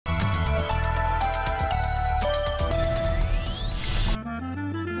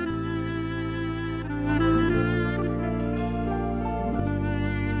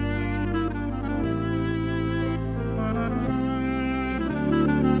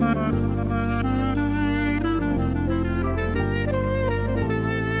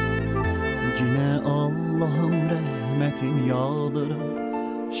yağdırır.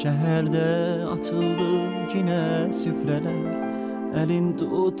 Şəhərdə açıldı yine süfrələr. Əlin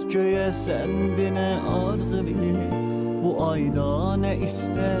tut göyə səndinə arzulayır. Bu ayda nə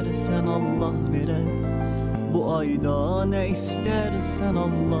istərsən Allah verər. Bu ayda nə istərsən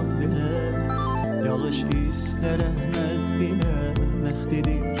Allah verər. Yağış istər rəhmət dilə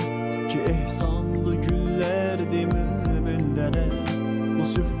məxdidir ki, ehsanlı güllərdir müminlərə. Bu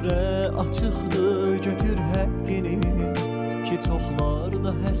süfrə açıqdır, götür həqqini ki, çoxlar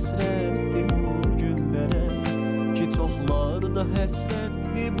da həsrətdir bu günlərə. Ki, çoxlar da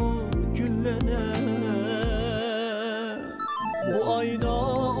həsrətdir bu günlərə. Bu ayda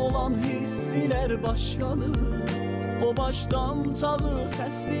olan hisslər başqadır. O başdan çağı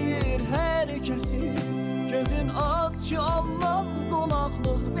səsləyir hər kəsi. Gözün aç ki, Allah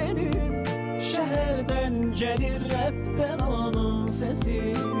qonaqlıq verir. Şəhərdən gəlir Rəbbanın səsi.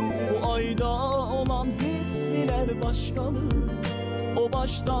 Bu ayda olan hisslər başqadır. O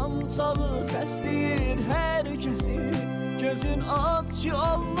başdan çağı səsləyir hər kəsi. Gözün aç ki,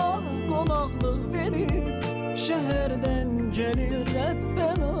 Allah qonaqlıq verir. Şəhərdən gəlir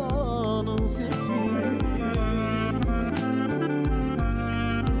Rəbbanın səsi.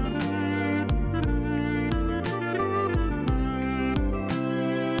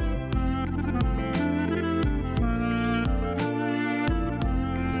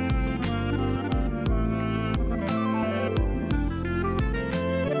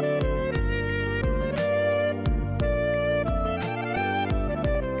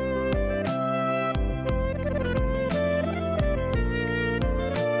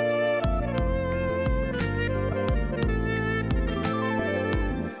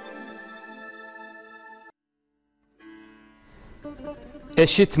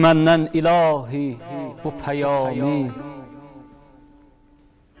 Eşit məndən ilahi bu pəyami.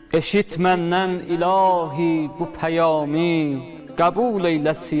 Eşit məndən ilahi bu pəyami. Qəbul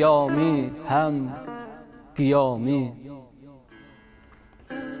eylə siyami həm qiyami.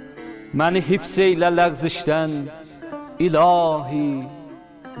 Məni hifz eylə ləğzişdən ilahi.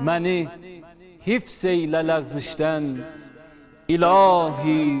 Məni hifz eylə ləğzişdən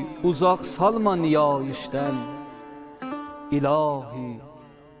ilahi. Uzaq salma niyayişdən ilahi.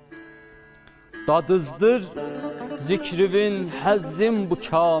 Dadızdır zikrivin həzzim bu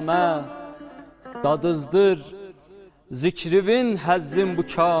kamə. Dadızdır zikrivin həzzim bu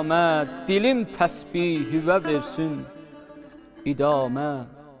kamə. Dilim təsbihivə versin idamə.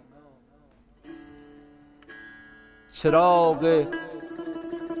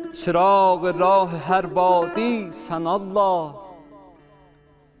 Çırağı rah hər badi sən Allah.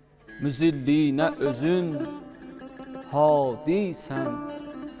 Müzillinə özün hadisən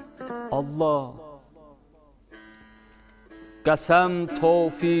Allah. Qəsəm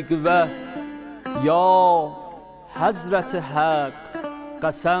tövfiq və ya Həzrəti Həq.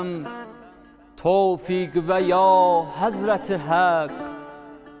 Qəsəm tövfiq və ya Həzrəti Həq.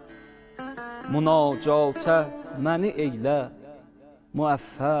 Münacatə məni eylə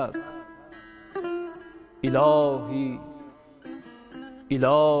müəffəq. İlahi,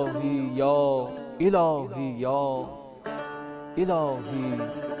 ilahi ya, ilahi ya, ilahi.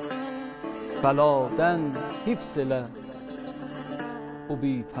 Bəladən hifz elə o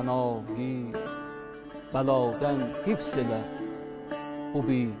bi pənahi. Bəladən hifz elə o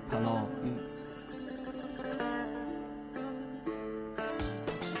bi pənahi.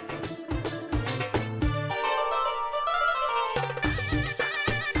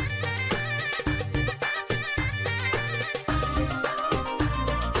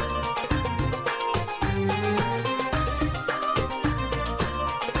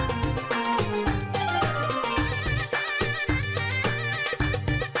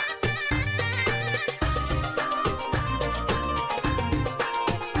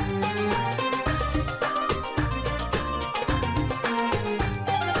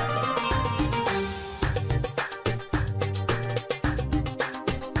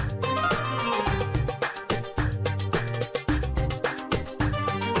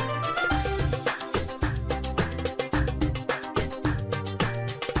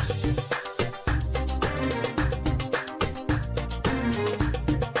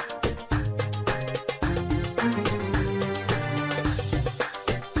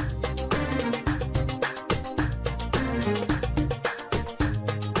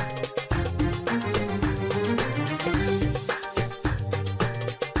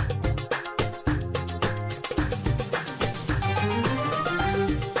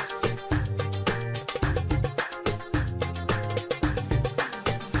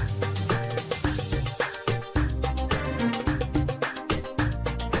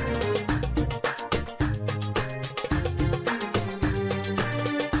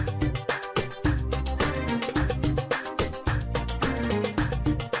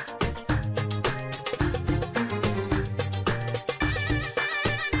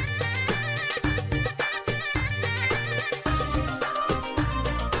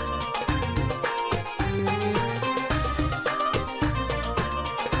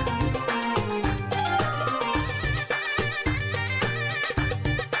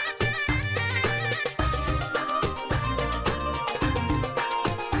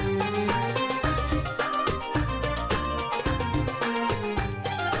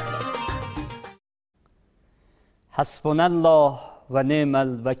 Hasbunallah və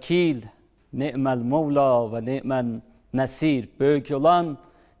ni'məl vəkil, ni'məl mevla və ni'məl nəsir. Böyük olan,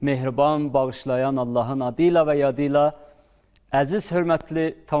 mehriban, bağışlayan Allahın adıyla və yadıyla. Əziz, hörmətli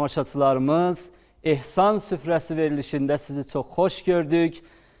tamaşaçılarımız, İhsan süfrəsi verilişində sizi çox xoş gördük.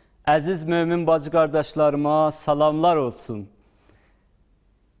 Əziz mömin bacı qardaşlarıma salamlar olsun.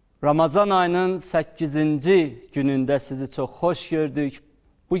 Ramazan ayının 8-ci günündə sizi çox xoş gördük.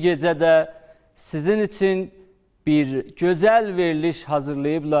 Bu gecə də sizin üçün bir gözəl veriliş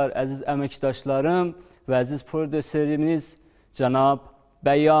hazırlayıblar əziz əməkdaşlarım və əziz prodüserimiz cənab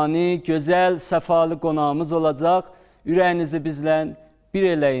Bəyani, gözəl, səfalı qonağımız olacaq. Ürəyinizi bizlə bir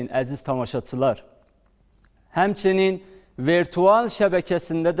eləyin, əziz tamaşaçılar. Həmçinin virtual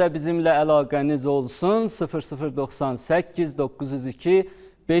şəbəkəsində də bizimlə əlaqəniz olsun. 0098 902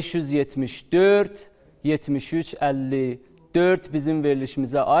 574 73 54 bizim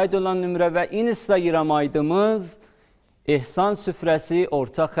verilişimizə aid olan nömrə və Instagram aydımız İhsan süfrəsi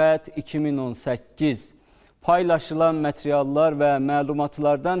orta xət 2018. Paylaşılan materiallar və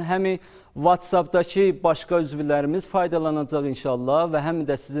məlumatlardan həmi WhatsApp'dakı başqa üzvlərimiz faydalanacaq inşallah və həm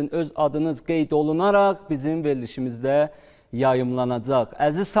də sizin öz adınız qeyd olunaraq bizim verilişimizdə yayımlanacaq.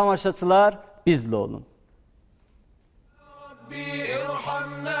 Əziz tamaşaçılar, bizlə olun. Rabbi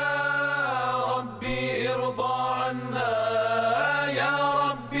irhamna, Rabbi irda anna, ya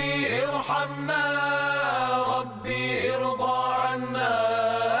Rabbi irhamna, Rabbi irda anna,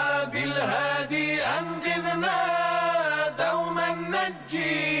 bil hadi anqidna, dawman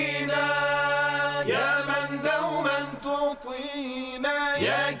najjina, ya men dawman tutina,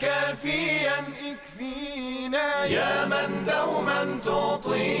 ya kafiyan ikfina, ya men dawman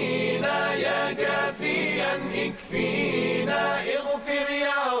tutina, ya kafiyan ikfina, اغفر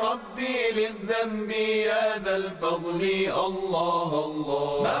يا ربي للذنب يا ذا الفضل الله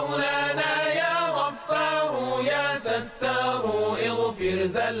الله مولانا يا غفار يا ستار اغفر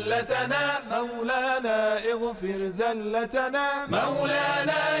زلتنا مولانا اغفر زلتنا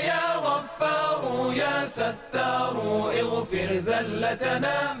مولانا يا غفار يا ستار اغفر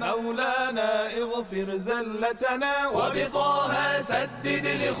زلتنا مولانا اغفر زلتنا وبطه سدد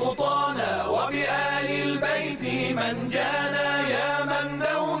لخطانا وبآل البيت من جانا يا من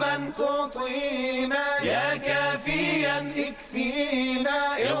دوما تعطينا يا كافيا اكفينا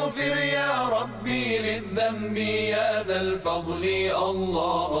اغفر يا ربي للذنب يا ذا الفضل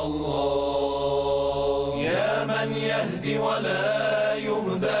الله الله يا من يهدي ولا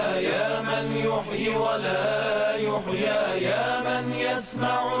يهدى يا من يحيي ولا يحيى يا من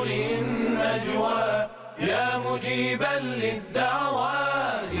يسمع للنجوى يا مجيبا للدعوى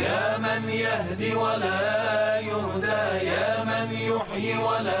يا من يهدي ولا يهدى يا من يحيي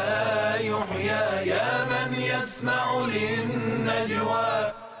ولا يحيى يا من يسمع للنجوى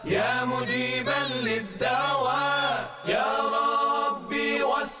يا مجيبا للدعوى يا ربي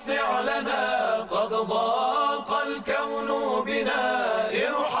وسع لنا قد ضاق الكون بنا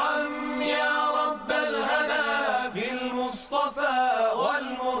ارحم يا رب الهنا بالمصطفى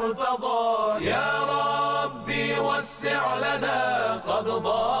والمرتضى يا ربي وسع لنا قد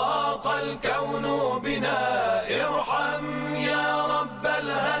ضاق الكون بنا ارحم يا رب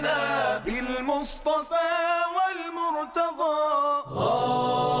الهنا بالمصطفى والمرتضى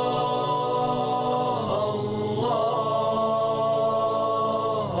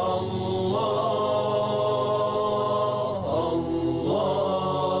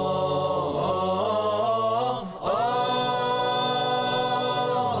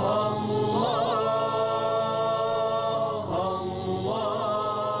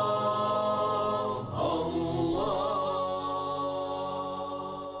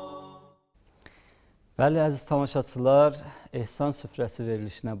Bəli, əziz tamaşaçılar, İhsan süfrəsi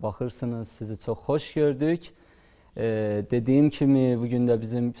verilişinə baxırsınız, sizi çox xoş gördük. Dediyim kimi, bugün də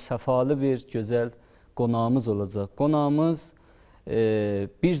bizim səfalı bir gözəl qonağımız olacaq. Qonağımız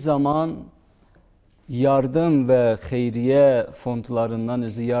bir zaman yardım və xeyriyyə fondlarından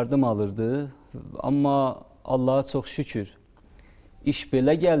özü yardım alırdı. Amma Allaha çox şükür, iş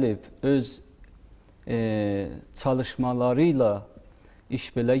belə gəlib, öz çalışmalarıyla iş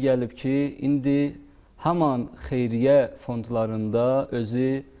belə gəlib ki, indi haman xeyriyyə fondlarında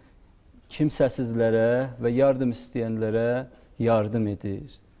özü kimsəsizlərə və yardım istəyənlərə yardım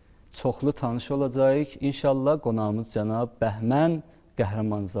edir. Çoxlu tanış olacaq. İnşallah qonağımız cənab Bəhmən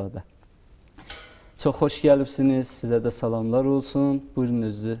Qəhrəmanzadə. Çox xoş gəlibsiniz. Sizə də salamlar olsun. Buyurun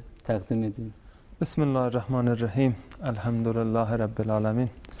özünüzü təqdim edin. Bismillahirrahmanirrahim. Elhamdülillahi Rabbil alemin.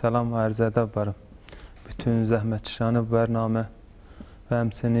 Salam və ərz edəb bütün zəhmətçişanı bu bərnamə və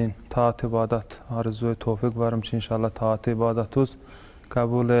həmçinin taat ibadat arzuyu tövfiq varım ki, inşallah taat ibadətuz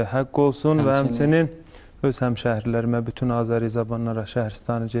qəbul haqq olsun və həmçinin öz həmşəhrilərimə, bütün Azəri-zabanlara,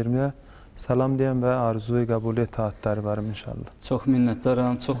 Şəhristanı Cermiyə salam deyəm və arzuyu qəbul itaatləri varım inşallah. Çox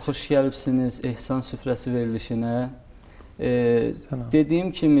minnətdaram, çox xoş gəlibsiniz ehsan süfrəsi verilişinə.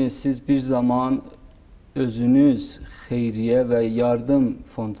 Dediyim kimi siz bir zaman özünüz xeyriyyə və yardım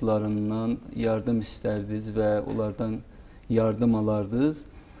fondlarından yardım istərdiniz və onlardan yardım alardınız.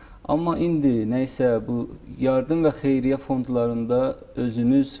 Amma indi nəysə bu yardım və xeyriyyə fondlarında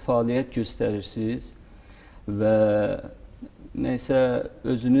özünüz fəaliyyət göstərirsiniz və nəysə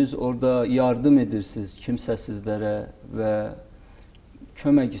özünüz orada yardım edirsiniz kimsəsizlərə və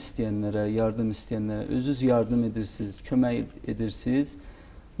kömək istəyənlərə, yardım istəyənlərə, özünüz yardım edirsiniz, kömək edirsiniz.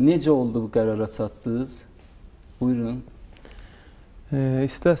 Necə oldu bu qərara çatdınız? Buyurun.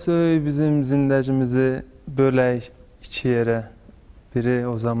 İstəsək bizim zindəcimizi bölək iki yerə. Biri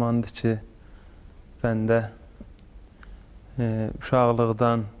o zamandır ki, bəndə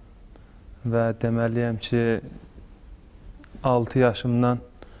uşaqlıqdan və deməliyəm ki, 6 yaşımdan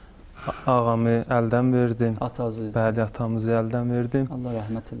ağamı əldən verdim. Atazı. Bəli, atamızı əldən verdim. Allah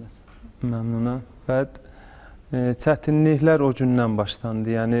rəhmət eləsin. Məmnunam. Və çətinliklər o gündən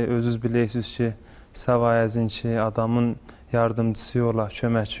başlandı. Yəni, özünüz bilirsiniz ki, səvayəzin ki, adamın yardımcısı ola,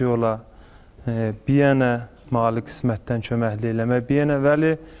 köməkçi ola, bir yana mali qismətdən köməkli eləmək, bir yana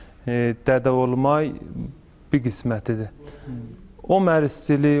vəli dədə olmaq bir qismətidir. O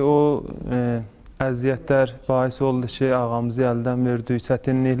mərisçilik, o əziyyətlər bahis oldu ki, ağamızı əldən verdik,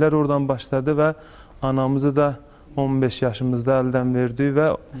 çətinliklər oradan başladı və anamızı da 15 yaşımızda əldən verdik və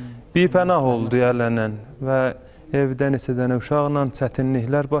bir pənah oldu ələnən və evdə neçə dənə uşaqla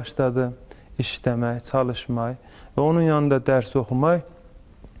çətinliklər başladı, işləmək, çalışmaq və onun yanında dərs oxumaq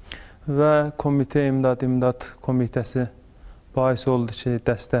və komitə, imdad komitəsi bahis oldu ki,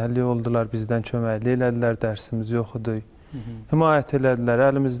 dəstəkli oldular, bizdən köməkli elədilər, dərsimiz yox idi, himayət elədilər,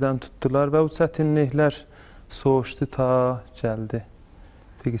 əlimizdən tutdular və o çətinliklər soğuşdu ta gəldi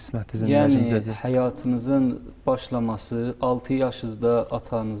bir qisməti zindəcimizə. Yəni, həyatınızın başlaması 6 yaşınızda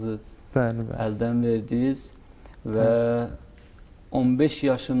atanızı əldən verdiniz və 15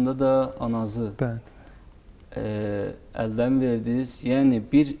 yaşında da anazı əldən verdiniz. Yəni,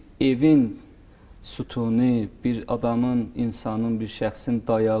 bir evin sütunu, bir adamın, insanın, bir şəxsin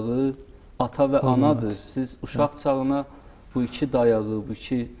dayağı ata və anadır. Siz uşaq çağına bu iki dayağı, bu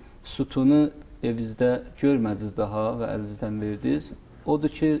iki sütunu evinizdə görmədiniz daha və əlinizdən verdiniz. Odur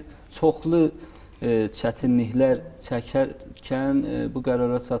ki, çoxlu çətinliklər çəkərkən bu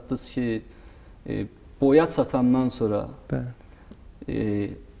qərara çatdınız ki, boya çatandan sonra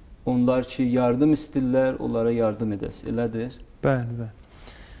onlar ki, yardım istəyirlər, onlara yardım edəsiz, elədir? Bəli, bəli.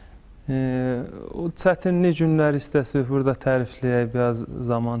 O çətinlik günləri istəsiz, burada tərifləyək, biraz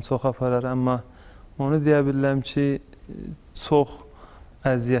zaman çox aparar, amma onu deyə bilirəm ki, çox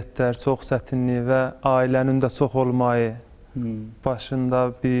əziyyətlər, çox çətinlik və ailənin də çox olmayı,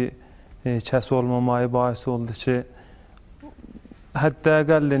 başında bir kəs olmamağı bahis oldu ki, hətta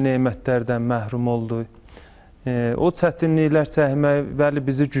əqəlli nemətlərdən məhrum oldu. O çətinliklər çəkmək vəli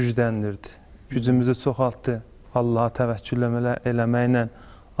bizi gücləndirdi, gücümüzü çoxaltdı, Allaha təvəkkül eləməklə,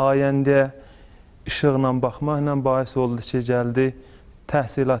 ayəndəyə işıqla baxmaqla bahis oldu ki, gəldi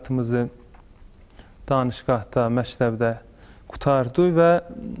təhsilatımızı danışqahda, məktəbdə qutardı və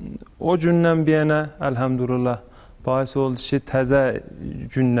o gündən bir yana, əlhəmdülillah, bahis oldu ki, təzə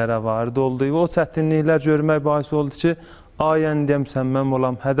günlərə vardı oldu və o çətinliklər görmək bahis oldu ki, ayəndəyə müsəmməm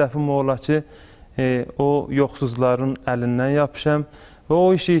olam, hədəfim ola ki, o yoxsuzların əlindən yapışam və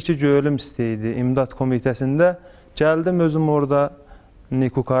o işi ki, görülüm istəyirdi. İmdad komitəsində gəldim, özüm orada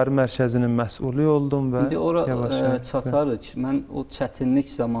Nikukari mərkəzinin məsulü oldum və İndi ora çatarıq. Mən o çətinlik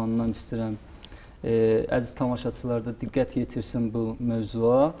zamanından istəyirəm, əziz tamaşaçılarda diqqət yetirsin bu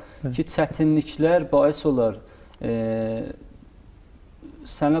mövzuya ki, çətinliklər bahis olar.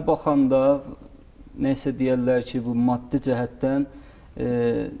 Sənə baxanda neysə deyərlər ki, bu maddi cəhətdən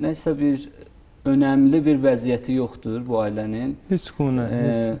neysə bir önəmli bir vəziyyəti yoxdur bu ailənin. Heç quna.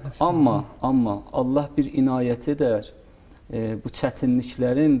 Amma Allah bir inayət edər. Bu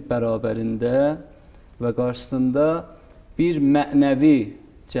çətinliklərin bərabərində və qarşısında bir mənəvi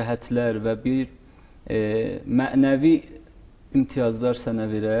cəhətlər və bir mənəvi imtiyazlar sənə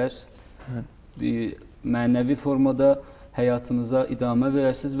verər. Bir mənəvi formada həyatınıza idamə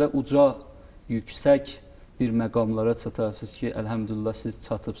verərsiniz və uca, yüksək bir məqamlara çatarsınız ki, əlhəmdülillah siz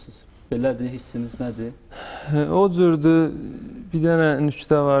çatıbsınız. Belədir, hissiniz nədir? O cürdür, bir dənə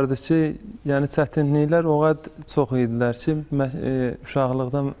nüktə vardı ki, yəni çətinliklər o qədər çox idilər ki,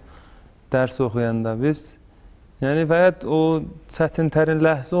 uşaqlıqdan dərs oxuyanda biz, yəni və ya o çətin-tərin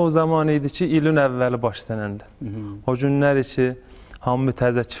ləhzi o zaman idi ki, ilin əvvəli başlananda. O günlər ki, hamı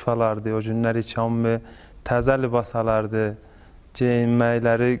təzə kifalardı, o günlər ki, hamı təzə libas alardı,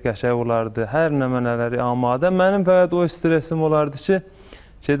 geyinməkləri qəşəng olardı, hər nəmənələri amadə. Mənim fəqət o stresim olardı ki,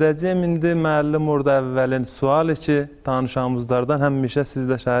 gedəcəyim indi müəllim orada əvvəlin sual ki, tanışamızlardan həmişə siz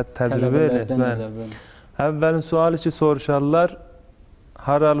də şayət təcrübə edin. Əvvəlin sual ki, soruşarlar,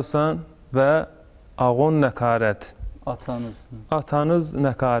 haralısan və ağon nəqarət. Atanız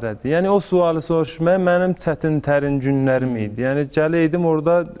nəqarədir. Yəni o sualı soruşmaq mənim çətin tərin günlərim idi. Yəni gələydim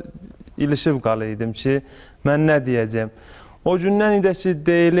orada ilişib qalıydım ki, mən nə deyəcəm. O gündən idi ki,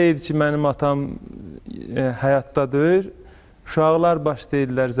 deyiləydi ki, mənim atam həyatdadır. Uşaqlar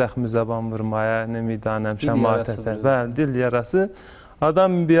başlayırlar zəxmi zəban vurmaya, nemidanəm, şəmatətə. Bəli, dil yarası.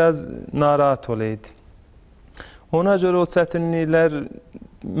 Adam biraz narahat olaydı. Ona görə o çətinliklər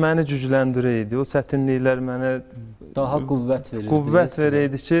məni gücləndirəydi. O çətinliklər mənə daha qüvvət verirdi. Qüvvət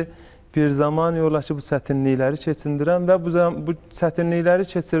verirdi ki, bir zaman yola ki, bu çətinlikləri keçindirəm və bu çətinlikləri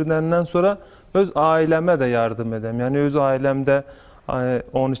keçirdəndən sonra öz ailəmə də yardım edəm. Yəni, öz ailəmdə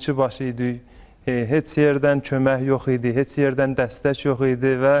 12 başı idik, heç yerdən kömək yox idi, heç yerdən dəstək yox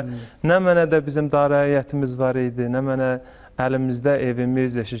idi və nə mənə də bizim darəiyyətimiz var idi, nə mənə əlimizdə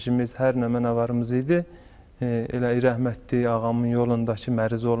evimiz, eşikimiz, hər nə mənə varımız idi. Elə rəhmətli ağamın yolundakı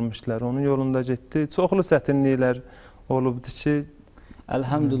məriz olmuşlar, onun yolunda getdi. Çoxlu çətinliklər olubdu ki...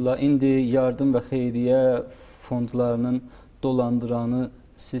 Əlhəmdülillah, indi yardım və xeyriyyə fondlarının dolandıranı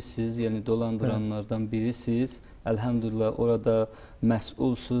sizsiniz, yəni dolandıranlardan birisiz. Əlhəmdülillah, orada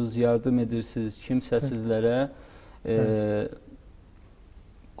məsulsuz, yardım edirsiniz kimsə sizlərə.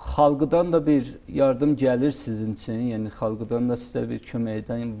 Xalqıdan da bir yardım gəlir sizin üçün, yəni xalqıdan da sizə bir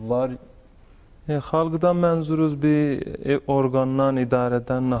köməkdən var. Xalqdan mənzuruz bir orqandan,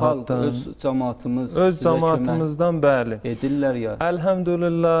 idarədən, nahatdan. Xalq, öz cəmaatımız öz cəmaatımızdan, bəli. Edirlər ya.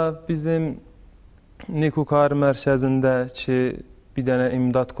 Əlhəmdülillah, bizim Nikukari mərkəzində ki, bir dənə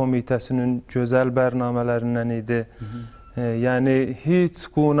imdad komitəsinin gözəl bərnamələrindən idi. Yəni, heç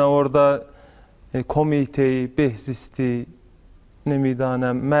quna orada komiteyi, behzisti,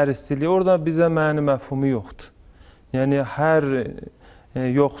 nemidanəm, mərisçiliyi, orada bizə məni məfhumu yoxdur. Yəni, hər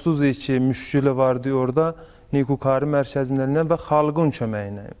yoxsuz ki, müşkülü vardı orada Nikukari mərkəzindən və xalqın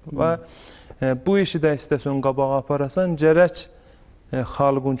köməyinə. Və bu işi də istəsən qabağa aparasan, gərək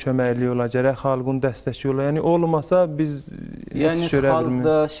xalqın köməkliyi ola, gərək xalqın dəstəki ola. Yəni, olmasa biz heç görə bilmirik. Yəni, xalq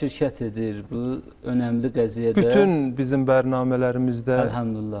da şirkət edir bu önəmli qəziyyədə. Bütün bizim bərnamələrimizdə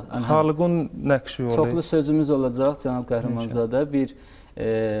xalqın nəqşi olur. Çoxlu sözümüz olacaq, cənab Qəhrəmanzadə. Bir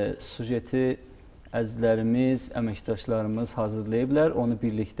sujeti əzizlərimiz, əməkdaşlarımız hazırlayıblar. Onu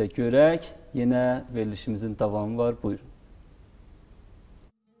birlikdə görək. Yenə verilişimizin davamı var. Buyurun.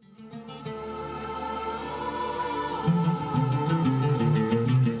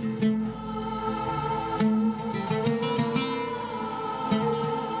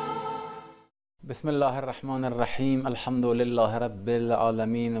 Bismillahirrahmanirrahim. Elhamdülillahi Rabbil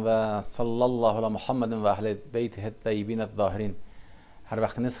alemin və sallallahu ala Muhammedin və əhl-i beytihət təyyibinət zahirin. Hər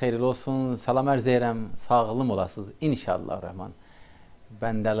vaxtınız xeyirli olsun, salam ərz edirəm, sağlım olasınız inşallah rəhman.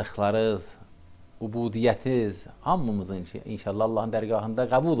 Bəndəlikləriniz, ubudiyyətiz, hamımızın inşallah Allahın dərgahında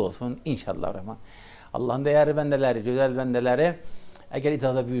qəbul olsun inşallah rəhman. Allahın dəyərli bəndələri, gözəl bəndələri, əgər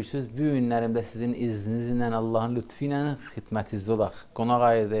icazə buyursunuz, bu günlərimdə sizin izninizlə, Allahın lütfü ilə xidmətinizdə olaq, qonaq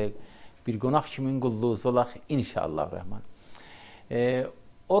ayırdıq, bir qonaq kimin qulluğunuzda olaq inşallah rəhman.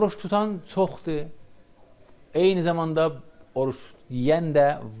 Oruç tutan çoxdur, eyni zamanda oruç yiyən də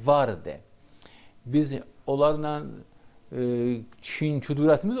vardı. Biz onlarla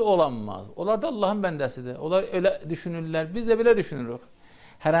kin-küdurətimiz olanmaz. Onlar da Allahın bəndəsidir. Onlar öyle düşünürlər, biz də belə düşünürük.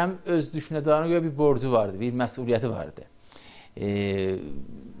 Hərəm öz düşünəcəyinə görə bir borcu vardı, bir məsuliyyəti vardı.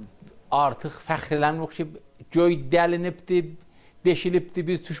 Artıq fəxr eləmirik ki, göy dəlinibdir, deşilibdir,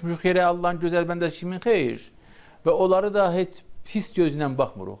 biz düşmüşük yerə Allahın gözəl bəndəsi kimin xeyir. Və onları da heç pis gözlə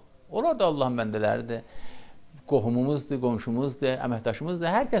baxmırıq. Onlar da Allahın bəndələridir. Qohumumuzdur, qonşumuzdur, əməkdaşımızdır,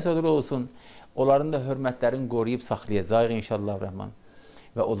 hər kəs olur olsun. Onların da hörmətlərini qoruyub saxlayacaq inşallah rəhman.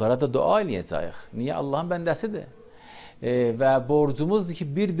 Və onlara da dua eləyəcəyik. Niyə? Allahın bəndəsidir. Və borcumuzdur ki,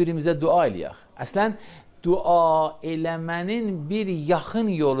 bir-birimizə dua eləyək. Əslən, dua eləmənin bir yaxın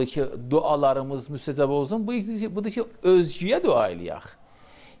yolu ki, dualarımız müstəcəb olsun, budur ki, özgüyə dua eləyək.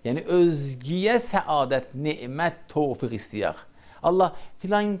 Yəni, özgüyə səadət, nemət, tövfiq istəyək. Allah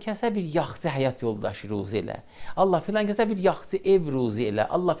filan kəsə bir yaxşı həyat yoldaşı ruzi elə. Allah filan kəsə bir yaxşı ev ruzi elə.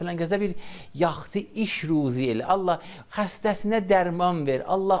 Allah filan kəsə bir yaxşı iş ruzi elə. Allah xəstəsinə dərman ver.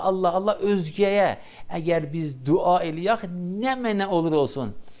 Allah özgəyə əgər biz dua eləyək, nə mənə olur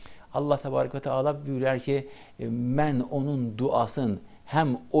olsun. Allah təbarək və teala buyurar ki, mən onun duasını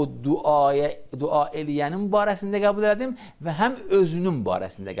həm o dua eləyənin barəsində qəbul elədim və həm özünün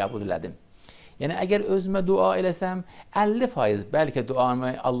barəsində qəbul elədim. Yəni, əgər özümə dua eləsəm, 50% bəlkə duamı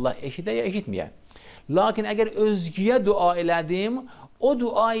Allah eşidə ya eşitməyə. Lakin əgər özgüyə dua elədim, o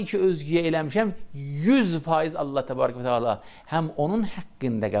duayı ki, özgüyə eləmişəm, 100% Allah təbarək və teala həm onun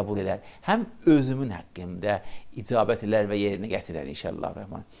haqqında qəbul edər, həm özümün haqqında icabət edər və yerinə gətirər inşallah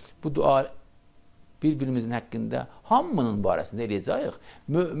rəhman. Bu dua bir-birimizin haqqında hamının barəsində eləyəcəyik.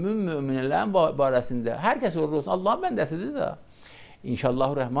 Müminələrin barəsində hər kəs olur olsun, Allahın bəndəsidir də. İnşallah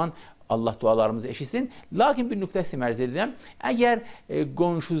rəhman Allah dualarımızı eşitsin. Lakin bir nöqtə istəmərz edirəm. Əgər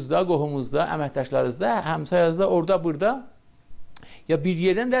qonşuzda, qohumuzda, əməkdaşlarınızda, həmsayazda, orada, burada ya bir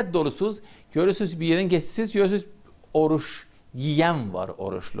yerdən rədd olursunuz, görürsünüz bir yerdən geçsiniz, görürsünüz oruç yiyən var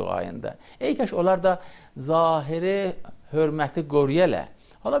oruçluq ayında. Ey kəş onlar da zahiri hörməti qoruyələ.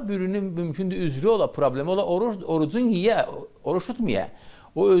 Hala birinin mümkündür üzrü ola, problemi ola, orucun yiyə, oruç tutmaya.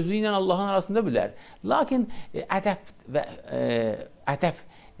 O özü ilə Allahın arasında bilər. Lakin ədəb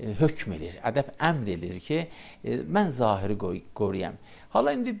hökm edir, ədəb əmr edir ki, mən zahiri qoruyam.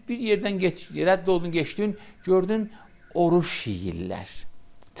 Hala indi bir yerdən rədd oldun, geçdin, gördün, oruç yiyirlər.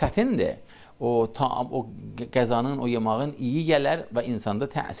 Çətindir. O qəzanın, o yemağın iyi gələr və insanda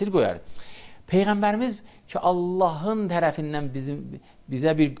təsir qoyar. Peyğəmbərimiz ki, Allahın tərəfindən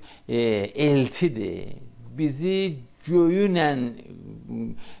bizə bir elçidir, bizi göyünlə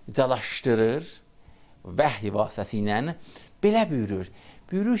calaşdırır, vəhy vasitəsilə belə buyurur.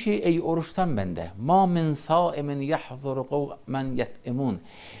 Buyurur ki, ey oruçdan bəndə, ma min saimin yahzuru qavmən yət'imun.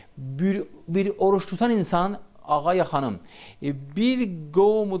 Bir oruç tutan insan, ağa ya xanım, bir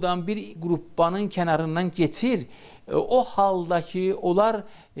qovmudan, bir qruppanın kənarından geçir, o halda ki, onlar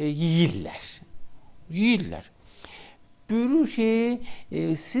yiyirlər. Yiyirlər. Buyurur ki,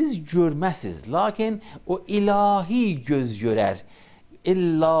 siz görməsiz, lakin o ilahi göz görər.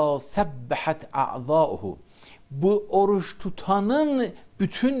 İlla səbbəhət a'zauhu. Bu oruç tutanın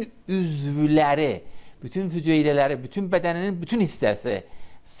bütün üzvləri, bütün füceylələri, bütün bədəninin bütün hissəsi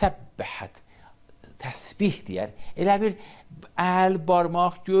səbbəhət, təsbih deyər. Elə bir əl,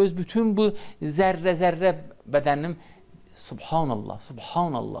 barmaq, göz, bütün bu zərrə-zərrə bədənin Subhanallah,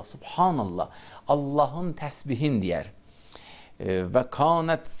 Subhanallah, Subhanallah, Allahın təsbihin deyər. Və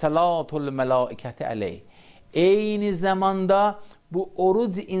kanət salatul mələikəti əleyh. Eyni zamanda bu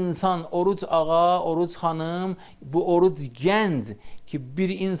oruc insan, oruc ağa, oruc xanım, bu oruc gənc ki, bir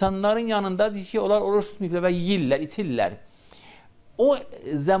insanların yanındadır ki, onlar oruç tutmayıblar və yiyirlər, içirlər. O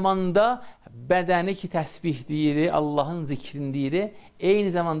zamanda bədəni ki, təsbih deyir, Allahın zikrini deyir,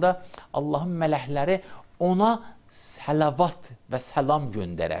 eyni zamanda Allahın mələkləri ona səlavat və səlam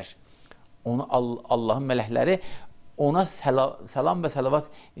göndərər. Allahın mələkləri ona səlam və səlavat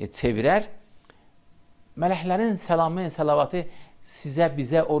çevirər. Mələklərin səlamı, səlavatı sizə,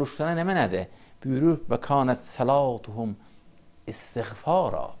 bizə, oruçlarına nə mənədir? Buyurur, və kanət səlatuhum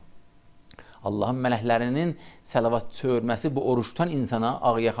istiğfara. Allahın mələklərinin səlavat çörməsi bu oruçdan insana,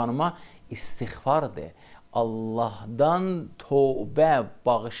 ağıya xanıma istiğfardır. Allahdan tövbə,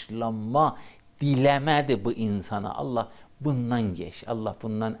 bağışlanma, diləmədir bu insana. Allah bundan geç, Allah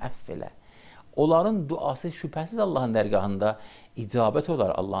bundan əff elə. Onların duası şübhəsiz Allahın dərgahında icabət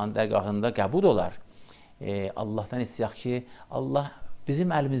olar, Allahın dərgahında qəbul olar. Allahdan istəyək ki, Allah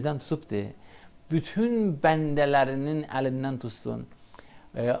bizim əlimizdən tutubdur. Bütün bəndələrinin əlindən tutsun.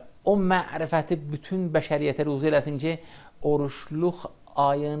 O mərifəti bütün bəşəriyyətə rüzu eləsin ki, oruçluq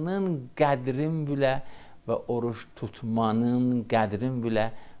ayının qədrin bilə və oruç tutmanın qədrin bilə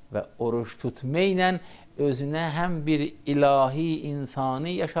və oruç tutmaqla özünə həm bir ilahi,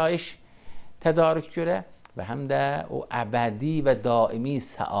 insani yaşayış tədarük görə və həm də o əbədi və daimi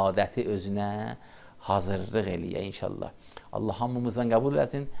səadəti özünə hazırlıq eləyə inşallah. Allah hamımızdan qəbul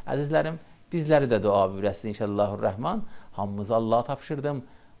eləsin. Əzizlərim, bizləri də dua buyurəsin inşallahurrahman. Hamımızı Allah'a tapşırdım.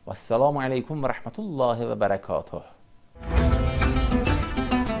 Vəssalamu aleykum və rəhmətullahi və bərəkatuhu.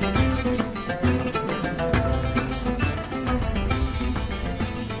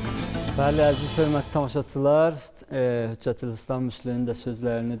 Bəli, əziz hörmətli tamaşaçılar, Hüccətül-İslam Müslühün də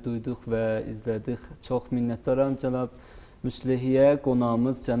sözlərini duyduq və izlədik. Çox minnətdaram cənab Müslühiyə,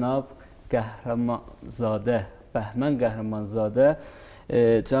 qonağımız cənab Qəhrəmanzadə, Bəhmən Qəhrəmanzadə.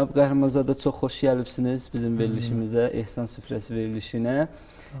 Cənab Qəhrəmanzadə, çox xoş gəlibsiniz bizim verilişimizə, Ehsan süfrəsi verilişinə.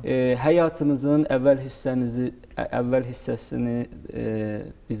 Həyatınızın əvvəl hissəsini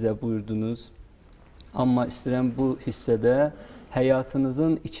bizə buyurdunuz. Amma istəyirəm bu hissədə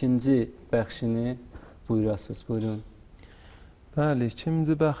həyatınızın ikinci bəxşini buyurasınız. Buyurun. Bəli,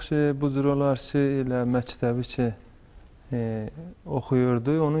 ikinci bəxşi bu cür olar ki, elə məktəbi ki,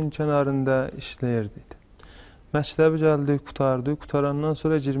 oxuyurdu, onun kənarında işləyirdi. Məktəbi gəldi, qutardı. Qutarandan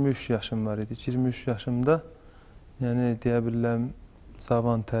sonra 23 yaşım var idi. 23 yaşımda, yəni deyə bilirəm,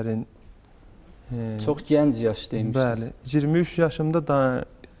 cavan tərin Çox gənc yaş demişdiniz. Bəli, 23 yaşımda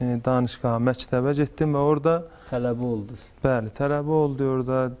danışqaha, məktəbə getdim və orada Tələbə oldunuz. bəli, tələbə oldu,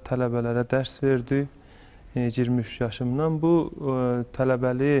 orada tələbələrə dərs verdik 23 yaşımdan. Bu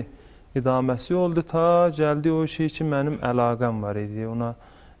tələbəliyi idaməsi oldu ta gəldi o şey ki, mənim əlaqəm var idi. Ona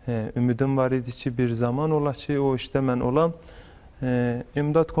ümidim var idi ki, bir zaman ola ki, o işdə mən olam.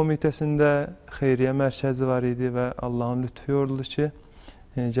 İmdad komitəsində xeyriyyə mərkəzi var idi və Allahın lütfi oldu ki,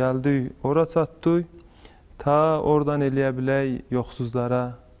 gəldik, ora çatdıq. Ta oradan eləyə bilək,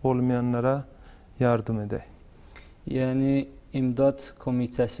 yoxsuzlara, olmayanlara yardım edək. Yəni, İmdad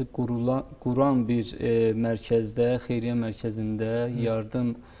komitəsi quran bir mərkəzdə, xeyriyyə mərkəzində,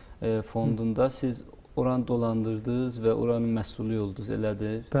 yardım fondunda siz oranı dolandırdınız və oranın məsulü oldunuz,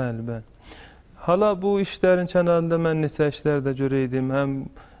 elədir? Bəli, bəli. Hala bu işlərin kənarında mən neçə işlər də görəydim, həm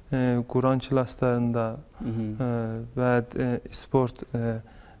Quran kilaslarında və sport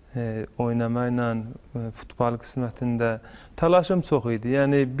oynamaqla, futbol qismətində təlaşım çox idi.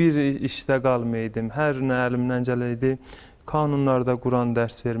 Yəni, bir işdə qalmayaydım, hər nə əlimdən gələydi, kanunlarda Quran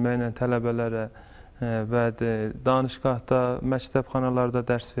dərs verməklə tələbələrə və danışqahda, məktəbxanalarda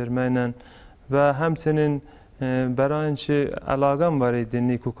dərs verməklə və həmçinin bərain ki, əlaqəm var idi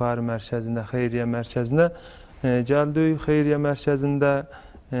Nikukari mərkəzində, xeyriyyə mərkəzində. Gəldik, xeyriyyə mərkəzində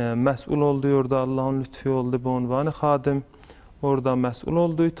məsul oldu, orada Allahın lütfi oldu, bu ünvanı xadim. Orada məsul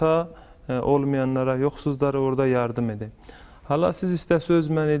oldu ta olmayanlara, yoxsuzlara orada yardım edin. Hala siz istəsəz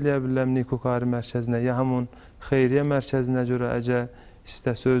mən eləyə biləm Nikukari mərkəzinə, ya həmun xeyriyyə mərkəzinə görə əgər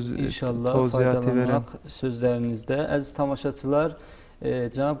istəsəz toziyatı verin. İnşallah faydalanmaq sözlərinizdə. Əziz tamaşaçılar,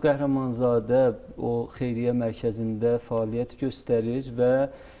 Cənab Qəhrəmanzadə o xeyriyyə mərkəzində fəaliyyət göstərir və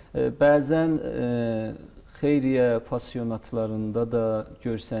bəzən xeyriyyə passionatlarında da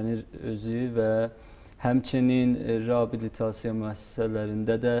görsənir özü və həmçinin reabilitasiya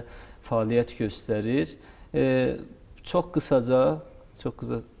müəssisələrində də fəaliyyət göstərir. Çox qısaca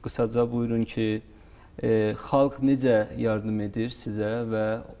buyurun ki, xalq necə yardım edir sizə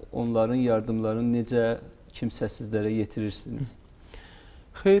və onların yardımlarını necə kimsəsizlərə yetirirsiniz?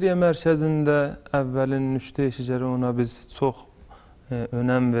 Xeyriyyə mərkəzində əvvəlin nüştə işicəri ona biz çox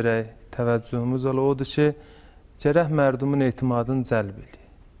önəm verək, təvəccühümüz odur ki, gərək mərdumun etimadını cəlb edir.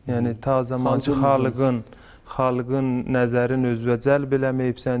 Yəni, ta zamancı xalqın nəzərin özvə cəlb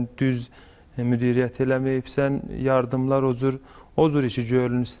eləməyibsən, düz müdiriyyət eləməyibsən, yardımlar o cür işi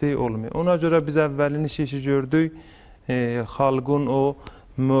görünüstü olmuyor. Ona görə biz əvvəlin işi gördük, xalqın o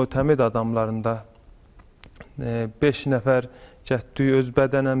mötəmid adamlarında 5 nəfər gətdik öz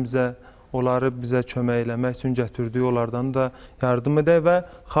bədənəmizə, onları bizə kömək eləmək üçün gətirdik, onlardan da yardım edək və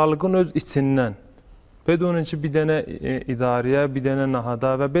xalqın öz içindən, bedunun ki, bir dənə idarəyə, bir dənə nahada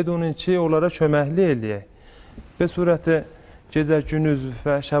və bedunun ki, onlara köməkli eləyək. Və surəti gecə günüz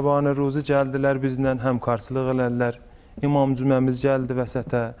və şəbanə ruzi gəldilər bizlə, həmkarçılıq elədilər, imam cüməmiz gəldi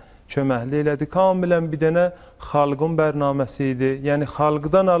vəsətə, köməkli elədi. Kamilən bir dənə xalqın bərnaməsi idi. Yəni,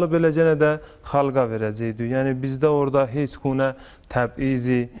 xalqdan alıb eləcənə də xalqa verəcəkdik. Yəni, bizdə orada heç quna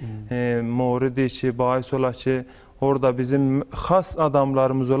təbiizi, moridi ki, bahis ola ki, orada bizim xas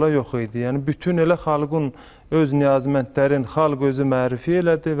adamlarımız ola yox idi. Yəni, bütün elə xalqın öz niyazməndlərin xalq özü mərifi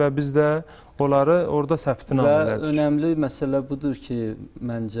elədi və biz də onları orada səbtinam elədik. Və önəmli məsələ budur ki,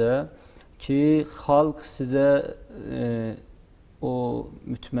 məncə ki, xalq sizə o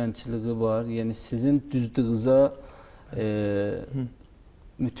mütmənçiliği var, yəni sizin düzdüğünüzə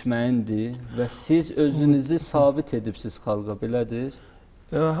mütməindir və siz özünüzü sabit edibsiz xalqa, belədir?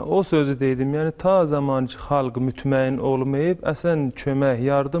 O sözü deydim, yəni ta zaman ki, xalq mütməin olmayıb, əsən kömək,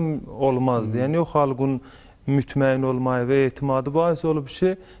 yardım olmazdı. Yəni o xalqın mütməin olmayı və etimadı bahis olub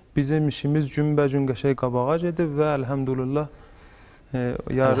ki, bizim işimiz günbə-gün qəşəng qabağa gedib və əlhəmdülillah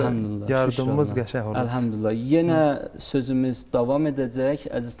yardımımız qəşəng olur. Əlhəmdülillah. Yenə sözümüz davam edəcək.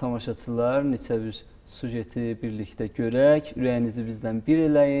 Əziz tamaşaçılar, neçə bir sujeti birlikdə görək. Ürəyinizi bizdən bir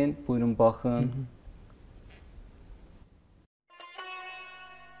eləyin. Buyurun, baxın.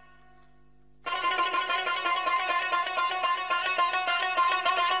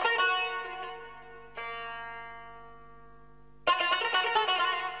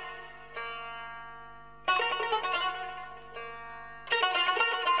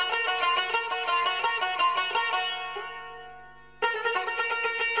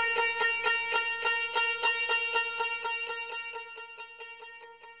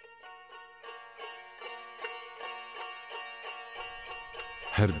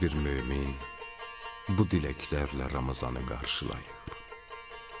 Hər bir mömin bu diləklərlə Ramazanı qarşılayır.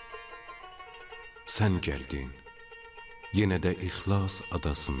 Sən gəldin, yenə də ixlas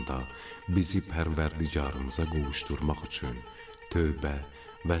adasında bizi pərverdigarımıza qovuşturmaq üçün tövbə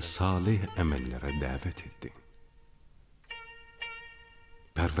və salih əməllərə dəvət etdin.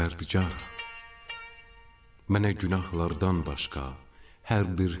 Pərverdigar, mənə günahlardan başqa hər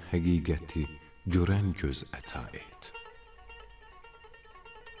bir həqiqəti görən göz əta et.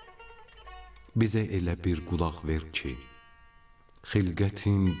 Bizə elə bir qulaq ver ki,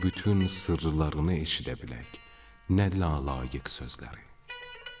 xilqətin bütün sırlarını eşidə bilək, nə lalayiq sözləri.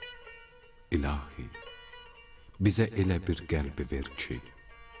 İlahi, bizə elə bir qəlbi ver ki,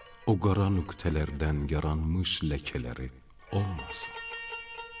 o qara nöqtələrdən yaranmış ləkələri olmasın.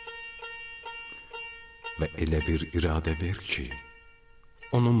 Və elə bir iradə ver ki,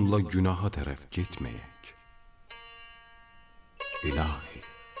 onunla günaha tərəf getməyək. İlahi,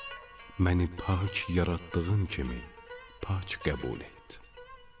 məni pak yaratdığın kimi pak qəbul et.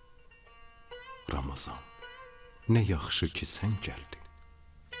 Ramazan, nə yaxşı ki sən gəldin.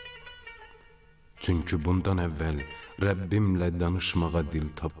 Çünki bundan əvvəl Rəbbimlə danışmağa dil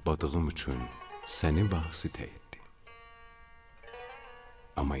tapmadığım üçün səni vasitə etdim.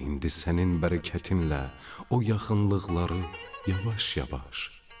 Amma indi sənin bərəkətinlə o yaxınlıqları yavaş-yavaş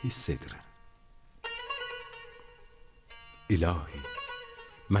hiss edirəm. İlahi,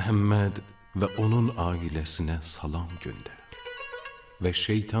 Məhəmməd və onun ailəsinə salam göndər və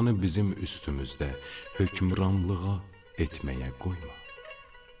şeytanı bizim üstümüzdə hökmranlığa etməyə qoyma.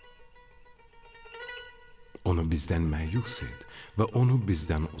 Onu bizdən məyus et və onu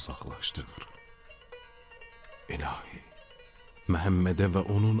bizdən uzaqlaşdır. İlahi, Məhəmmədə və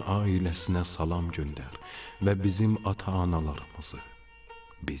onun ailəsinə salam göndər və bizim ata-analarımızı,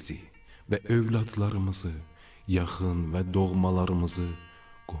 bizi və övladlarımızı, yaxın və doğmalarımızı,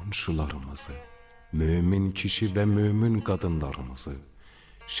 qonşularımızı, mömin kişi və mömin qadınlarımızı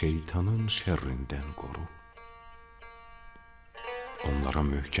şeytanın şərrindən qoru. Onlara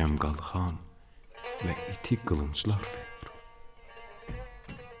möhkəm qalxan və iti qılınclar ver.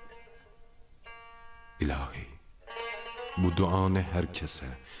 İlahi, bu duanı hər kəsə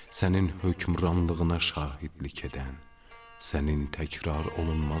sənin hökmranlığına şahidlik edən, sənin təkrar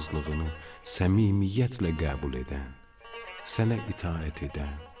olunmazlığını səmimiyyətlə qəbul edən, sənə itaət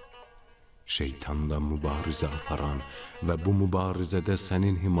edən, şeytanla mübarizə aparan və bu mübarizədə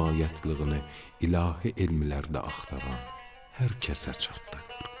sənin himayətlığını ilahi elmlərdə axtaran hər kəsə çatdır.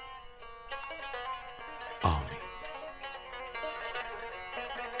 Amin.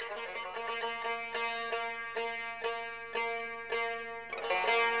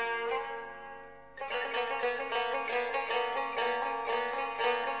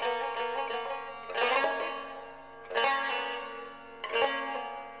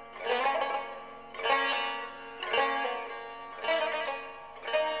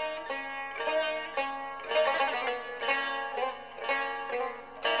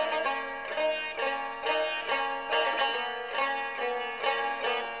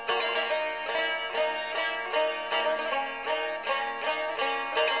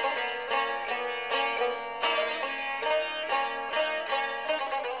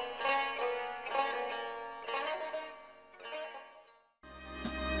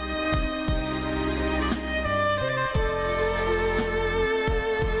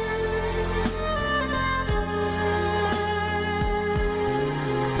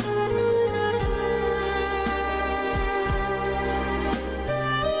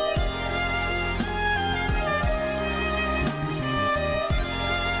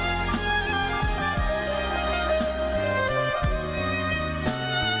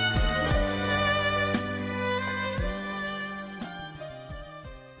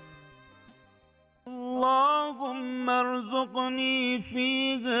 اللهم ارزقني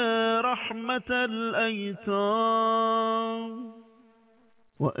فيه رحمة الأيتام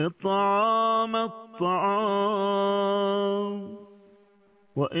وإطعام الطعام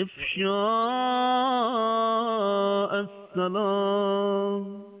وإفشاء السلام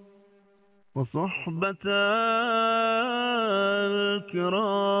وصحبة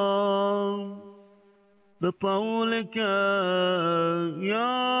الكرام بطولك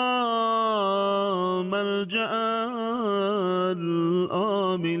يا ملجأ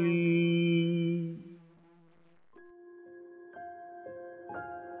الآملين.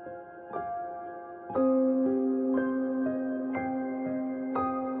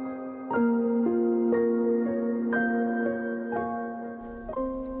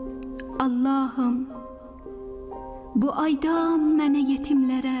 Allah'ım, bu ayda mənə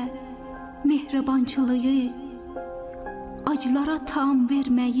yetimlərə mehribançılığı, acılara tam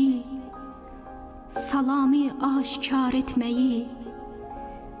verməyi, salami aşkar etməyi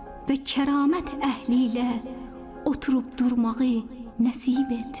və kəramət əhli ilə oturub durmağı nəsib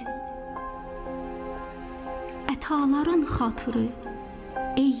et. Ətaların xatırı,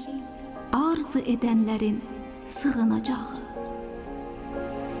 ey arzu edənlərin sığınacağı.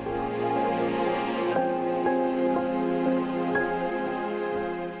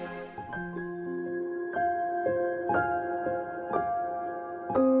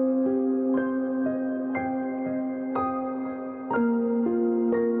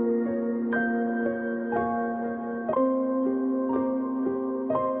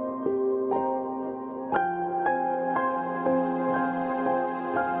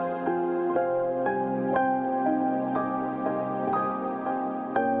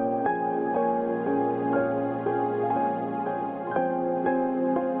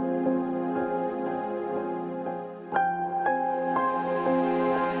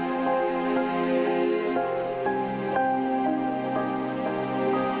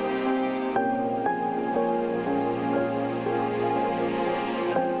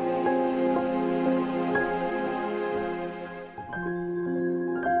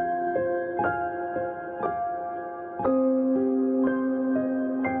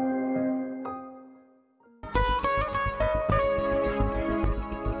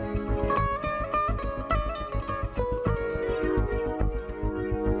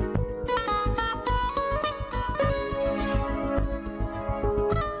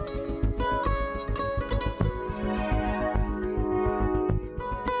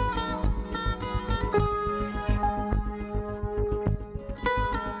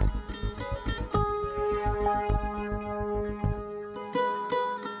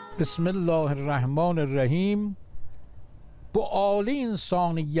 Bismillahirrahmanirrahim. Bu ali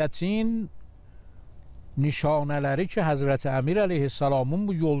insaniyyətin nişanələri ki, Həzrəti Əmir əleyhissalamın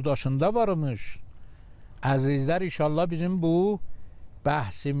bu yoldaşında varmış. Əzizlər, inşallah bizim bu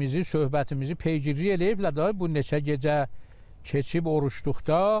bəhsimizi, söhbətimizi peygiri eləyiblər də, bu neçə gecə keçib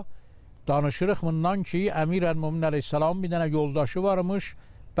oruçluqda danışırıq bundan ki, Əmir əl-Mömin əleyhissalamın bir dənə yoldaşı varmış.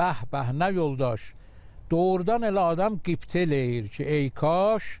 Bəh, nə yoldaş? Doğrudan elə adam qibtə eləyir ki, ey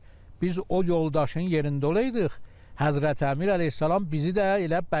kaş biz o yoldaşın yerində olaydıq. Həzrəti Əmir əleyhissalam bizi də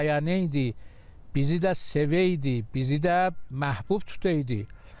elə bəyənəydi, bizi də sevəydi, bizi də məhbub tutaydı.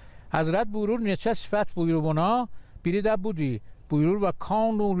 Həzrət buyurur, neçə sifət buyurur buna, biri də budur. Buyurur, və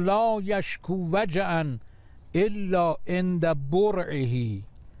kanu la yəşku vəcən illa ində bur'ihi.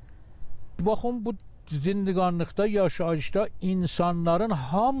 Baxın, bu zindiqanlıqda, yaşayışda insanların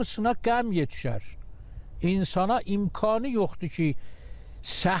hamısına qəm yetişər. İnsana imkanı yoxdur ki,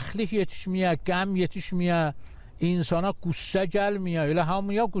 səxlik yetişməyə, qəm yetişməyə, insana qüssə gəlməyə. Elə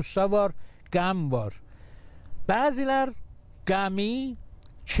hamıya qüssə var, qəm var. Bəzilər qəmi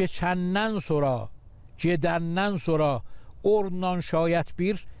keçəndən sonra, gedəndən sonra oradan şayət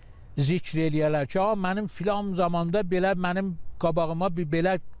bir zikr eləyərlər ki, mənim filan zamanda belə mənim qabağıma bir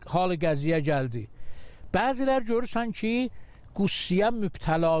belə hal qəziyə gəldi. Bəzilər görürsən ki, qüssiyə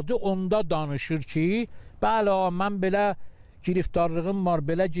mübtəladır, onda danışır ki, bəli, mən belə giriftarlığım var,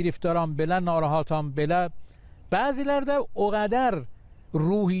 belə giriftaram, belə narahatam, belə. Bəzilər də o qədər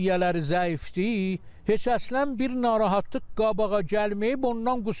ruhiyyələri zəifdir, heç əslən bir narahatlıq qabağa gəlməyib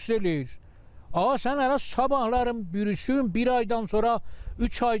ondan qüssə eləyir. Sən hələ sabahlarım bürüsün, bir aydan sonra,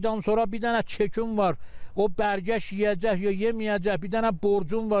 3 aydan sonra bir dənə çekim var, o bərgəş yiyəcək ya yeməyəcək, bir dənə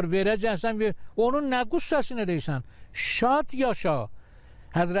borcun var, verəcəksən, onun nə qüssəsini eləyirsən? Şad yaşa.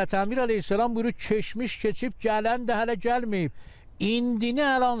 Həzrət Əmir əleyhissalam buyurur, keçmiş keçib, gələn də hələ gəlməyib. İndini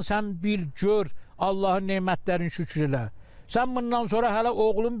əlan sən bir gör, Allahın nemətlərini şükür elə. Sən bundan sonra hələ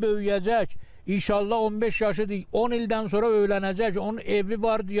oğlun böyüyəcək, İnşallah 15 yaşıdır, 10 ildən sonra öyrənəcək, onun evi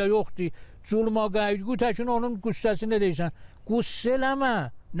vardı ya yoxdur. Culma qayıqı təkin onun qüssəsini deyirsən. Qüssə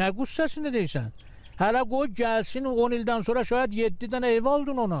eləmə, nə qüssəsini deyirsən? Hələ qoy gəlsin, 10 ildən sonra şayad 7 dənə ev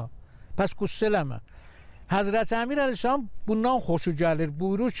aldın ona. Pəs qüssə eləmə. Həzrət Əmir əleyhissalam bundan xoşu gəlir.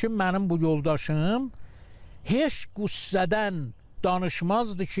 Buyurur ki, mənim bu yoldaşım heç qüssədən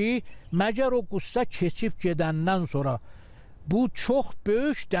danışmazdı ki, məgər o qüssə keçib gedəndən sonra. Bu çox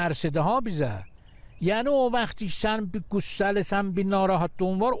böyük dərsidir ha bizə. Yəni o vaxt sən bir qüssəlisən, bir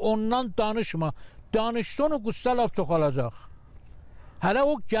narahatlığın var, ondan danışma. Danışsan o qüssə laf çoxalacaq. Hələ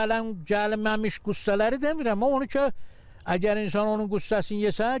o gəlməmiş qüssələri demirəm, onu ki, əgər insan onun qüssəsini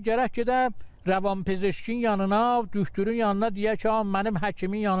yesə, gərək gedə rəvanpezeşkin yanına, düktürün yanına deyə ki, mənim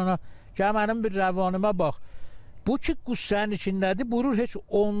həkimin yanına, gəl mənim bir rəvanıma bax. Bu ki, qüssənin içindədir, buyurur, heç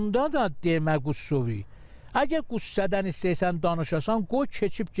onda da demə qüssuvi. Əgər qüssədən istəysən danışasan, qoy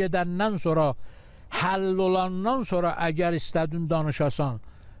keçib gedəndən sonra, həll olandan sonra əgər istədin danışasan.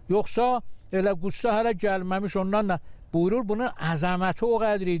 Yoxsa elə qüssə hələ gəlməmiş ondan da buyurur, bunun əzəməti o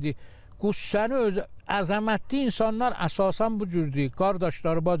qədər idi. Qüssəni əzəmətli insanlar əsasən bu cürdür,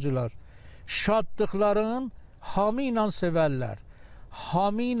 qardaşlar, bacılar. Şadlıqların hamı ilə sevərlər.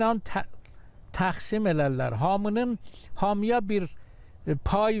 hamı ilə təqsim elərlər. Hamıya bir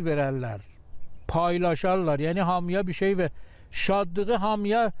pay verərlər, paylaşarlar. Yəni hamıya bir şey və şadlığı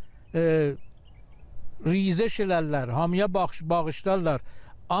hamıya rizeş elərlər, hamıya bağışlarlar.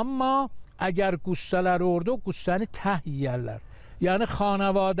 Amma əgər qüssələri orada, qüssəni təh yiyərlər. Yəni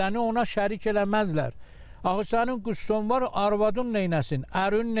xanavadəni ona şərik eləməzlər. Axı sənin qüssən var, arvadın neynəsin,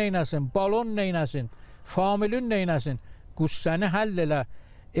 ərin neynəsin, balon neynəsin, familin neynəsin, qüssəni həll elə.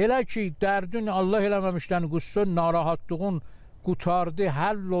 Elə ki, dərdin Allah eləməmişdən qüssən, narahatlığın qutardı,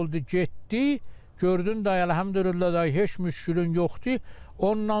 həll oldu, getdi, gördün da, əlhəmdülillah da, heç müşkülün yoxdur.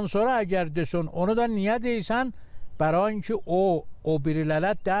 Ondan sonra əgər desən, onu da niyə deysən? Bəran ki, o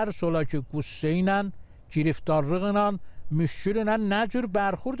birilərə dərs ola ki, qüssə ilə, giriftarlıqla, müşkül ilə nə cür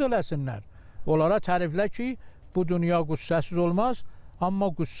bərxurd eləsinlər. Onlara təriflə ki, bu dünya qüssəsiz olmaz, amma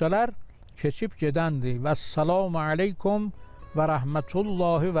qüssələr keçib gedəndir. Vəssalamu aleykum və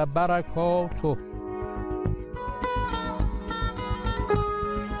rəhmətullahi və bərəkatuh.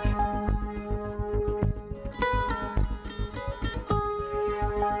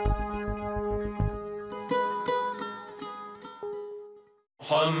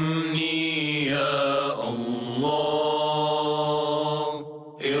 ارحمني يا الله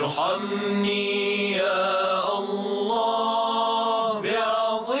ارحمني يا الله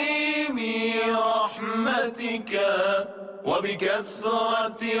بعظيم رحمتك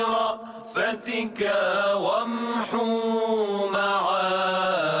وبكثرة رأفتك وامحو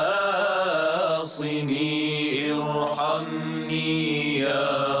معاصني ارحمني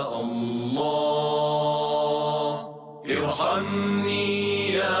يا الله ارحمني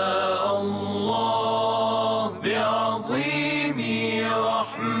يا الله بعظيم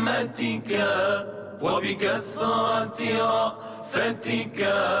رحمتك وبكثرة رأفتك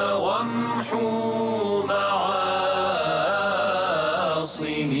وامحو معاصني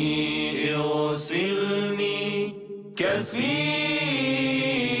اغسلني كثيرا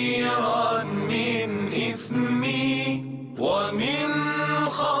من إثمي ومن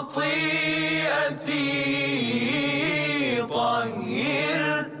خطيئتي طهر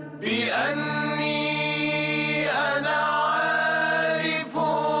بأني أنا عارف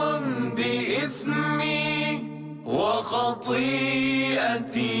بإثمي وخطيئتي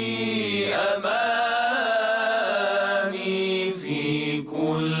أمامي في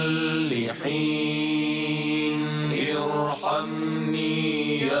كل حين ارحمني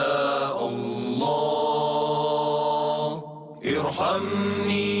يا الله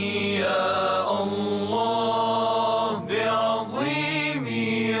ارحمني يا الله بعظيم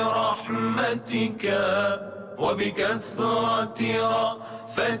رحمتك وبكثرة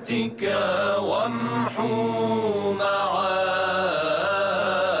رأفتك وامحو معاصني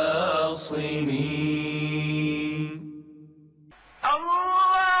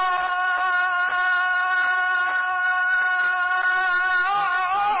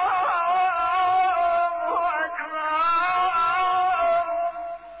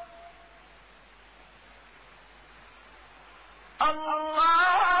Allah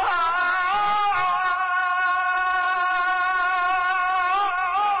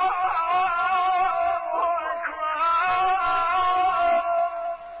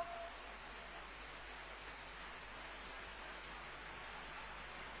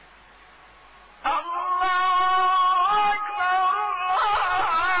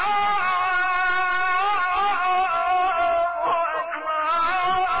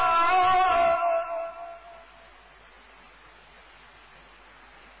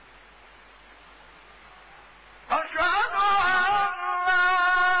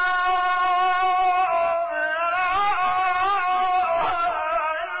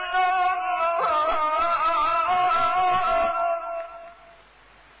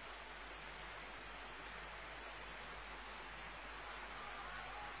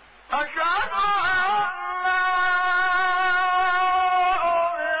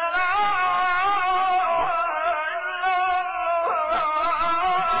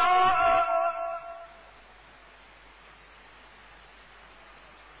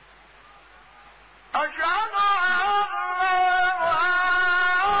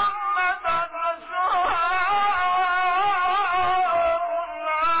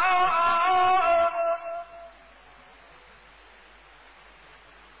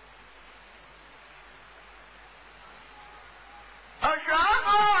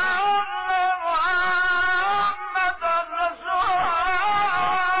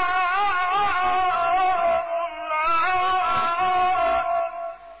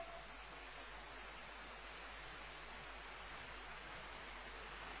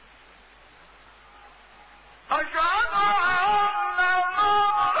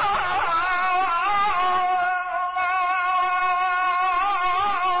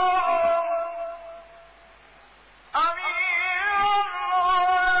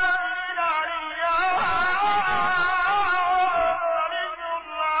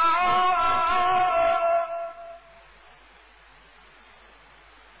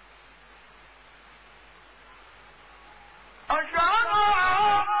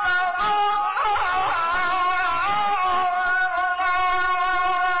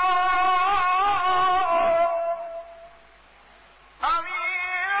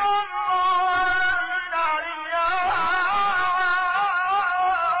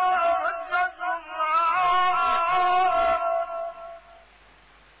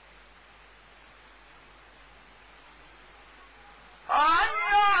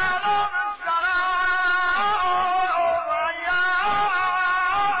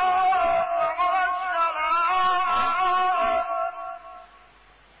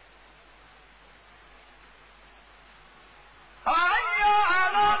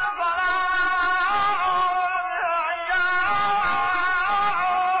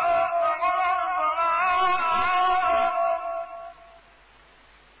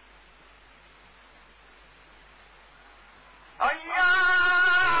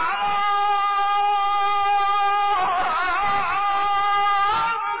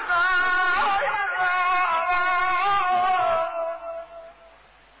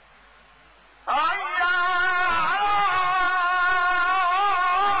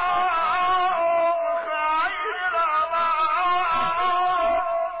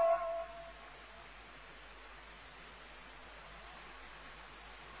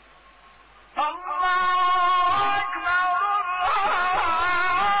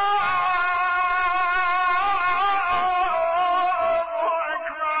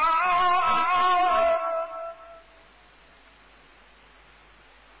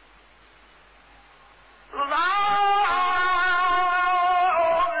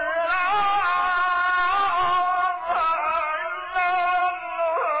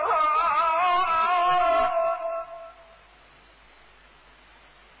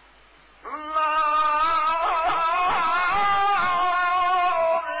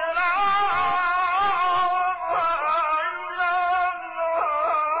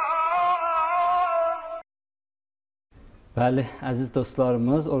Bəli, əziz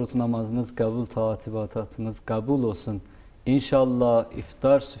dostlarımız, oruc namazınız qəbul, taat ibadatınız qəbul olsun. İnşallah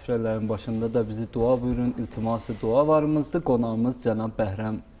iftar süfrələrinin başında da bizi dua buyurun, iltiması dua varımızdır. Qonağımız cənab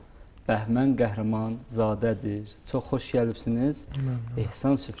Bəhmən Qəhrəmanzadədir. Çox xoş gəlibsiniz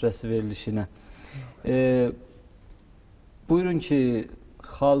ehsan süfrəsi verilişinə. Buyurun ki,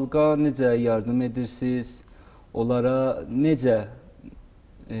 xalqa necə yardım edirsiniz, onlara necə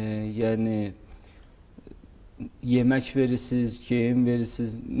yəni yemək verirsiniz, geyim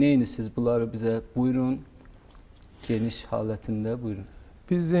verirsiniz, neyinirsiniz bunları bizə buyurun, geniş halətində buyurun.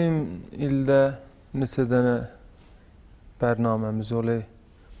 Bizim ildə neçə dənə bərnaməmiz oluyor.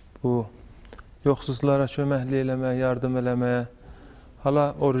 Bu yoxsullara köməklik eləməyə, yardım eləməyə. Hala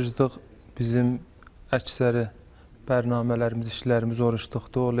orucluq bizim əksəri bərnamələrimiz, işlərimiz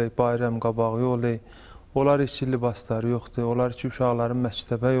orucluqda oluyor, bayram qabağı oluyor. Onlar heç ki libasları yoxdur, onlar ki uşaqların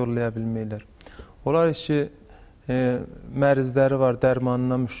məktəbə yollaya bilməklər. Onlar ki mərizləri var,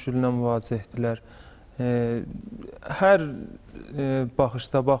 dərmanına, müşkülünə müvacihdilər. Hər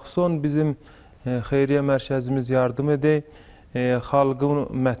baxışda baxsın, bizim xeyriyyə mərkəzimiz yardım edək, xalqı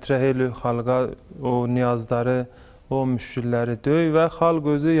mətrəh eləyək, xalqa o niyazları, o müşkülləri döy və xalq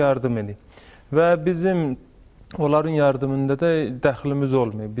özü yardım edək. Və bizim onların yardımında da dəxlimiz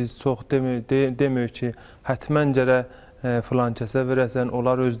olmuyor. Biz çox deməyik ki, hətmən gərək filan kəsə verəsən,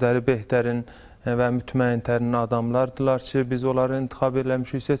 onlar özləri behtərin və mütməyin tərin adamlardılar ki, biz onları intiqab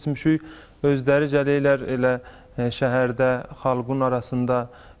eləmişik, seçmişik. Özləri gələklər elə şəhərdə, xalqın arasında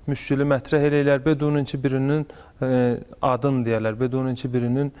müşkülü mətrəh eləylər. Bedunun ki, birinin adını deyərlər, bedunun ki,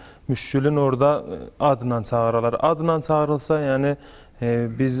 birinin müşkülün orada adla çağırırlar. Adla çağırılsa, yəni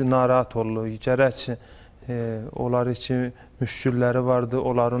biz narahat oluruq. Gərək ki, onları ki, müşkülləri vardı,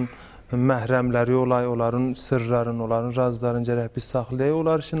 onların məhrəmləri olay, onların sırların, onların razlarını gərək biz saxlayaq,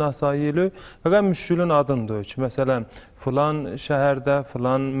 onları işin asayi eləyək. Fəqət müşkülün adını döyük ki, məsələn, filan şəhərdə,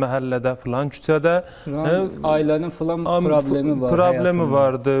 filan məhəllədə, filan küçədə ailənin filan problemi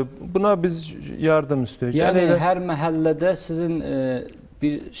vardı. Buna biz yardım istəyirik. Yəni, hər məhəllədə sizin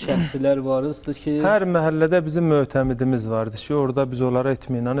bir şəxsilər varızdır ki... Hər məhəllədə bizim möhtəmidimiz vardır ki, orada biz onlara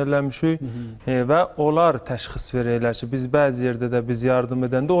itminan eləmişik və onlar təşxis verirlər ki, biz bəzi yerdə də biz yardım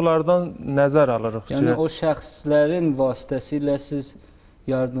edəndə onlardan nəzər alırıq ki... Yəni, o şəxslərin vasitəsilə siz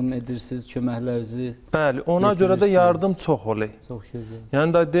yardım edirsiniz, köməklərinizi... Bəli, ona görə də yardım çox olur. Çox gözəl.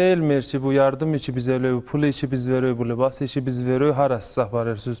 Yəni da deyilmir ki, bu yardım ki biz eləyirik, bu pulu ki biz veririk, bu libası ki biz veririk, harası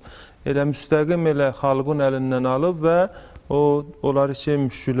aparırsınız. Elə müstəqim elə xalqın əlindən alıb və onlar ki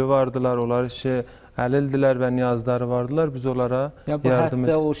müşkülü vardılar, onlar ki əlildilər və niyazları vardılar, biz onlara yardım edirik.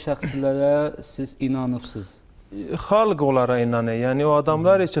 Hətta o şəxslərə siz inanıbsınız? Xalq onlara inanır. Yəni o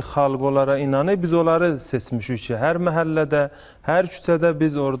adamlar ki xalq onlara inanır, biz onları seçmişik ki, hər məhəllədə, hər küçədə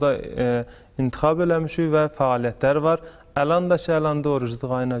biz orada intixab eləmişik və fəaliyyətlər var. Əlanda ki, əlanda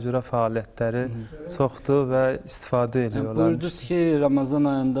orucluq ayına görə fəaliyyətləri çoxdur və istifadə ediyorlar. Buyurdunuz ki,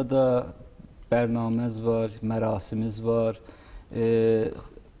 Ramazan ayında da bərnaməz var, mərasimimiz var.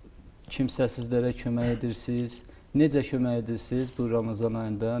 Kimsə sizlərə kömək edirsiniz. Necə kömək edirsiniz bu Ramazan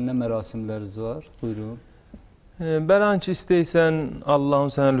ayında? Nə mərasimləriniz var? Buyurun. Bələn ki, istəysən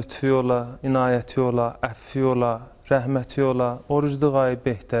Allahın sənə lütfi ola, inayəti ola, əffi ola, rəhməti ola. Orucluq ayı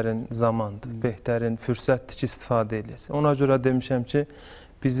behtərin zamandır, behtərin fürsətdir ki, istifadə edəsən. Ona görə demişəm ki,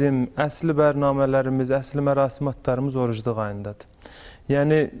 bizim əsli bərnamələrimiz, əsli mərasimatlarımız orucluq ayındadır.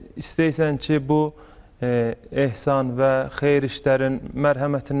 Yəni, istəysən ki, bu ehsan və xeyr işlərin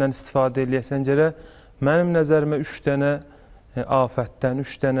mərhəmətindən istifadə eləyəsən gərək, mənim nəzərimə 3 dənə afətdən,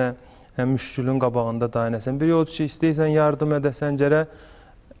 3 dənə müşkülün qabağında dayanəsən. Bir yoldur ki, istəysən yardım edəsən gərək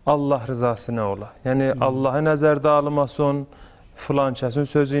Allah rızasına ola. Yəni, Allahı nəzərdə almasın, filan kəsin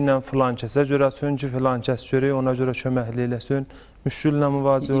sözü ilə filan kəsə görəsin ki, filan kəs görək, ona görə köməkli eləsin. Müşküllə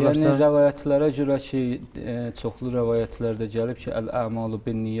müvazı olarsan. Yəni, rəvayətlərə görə ki, çoxlu rəvayətlərdə gəlib ki, əl-əmalu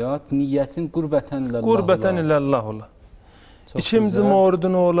bin niyyat, niyyətin qurbətən iləllah ola. Qurbətən iləllah ola. İkinci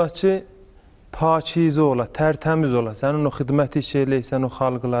mordun ola ki, pakizə ola, tərtəmiz ola. Sənin o xidməti iş eləysən o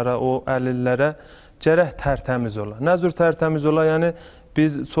xalqlara, o əlillərə gərək tərtəmiz ola. Nə cür tərtəmiz ola? Yəni,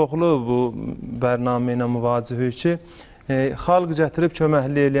 biz çoxlu bu bərnamə ilə müvacihik ki, xalq gətirib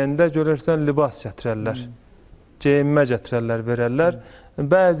köməkli eləyəndə görərsən libas gətirərlər. Geyinmə gətirərlər, verərlər.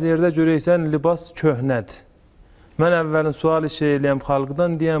 Bəzi yerdə görəksən, libas köhnədir. Mən əvvəlin sual işə eləyəm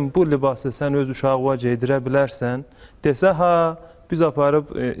xalqdan, deyəm, bu libası sən öz uşağıva geydirə bilərsən. Desə, ha, biz aparıb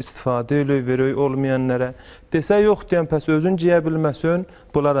istifadə eləyə veririk olmayanlara. Desə, yox deyəm, pəs özün giyə bilməsin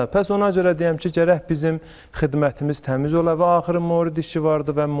bunlara. Pəs ona görə deyəm ki, gərək bizim xidmətimiz təmiz ola və axırın morid işi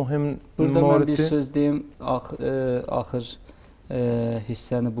vardı və mühim moriddir. Burada mən bir söz deyim, axır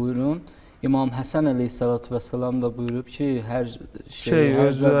hissəni buyurun. İmam Həsən əleyhissalatu vesselam da buyurub ki, hər şey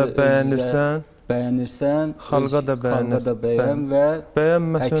özünə bəyənirsən, xalqa da bəyən və əksi də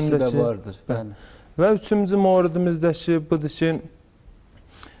bəyənməsəndəki vardır. Və üçüncü mövridimizdəki budur ki,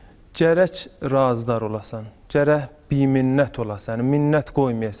 gərək razıdar olasan, gərək biminnət olasan, minnət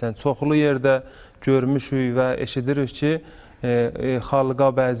qoymayasan. Çoxlu yerdə görmüşük və eşidirik ki,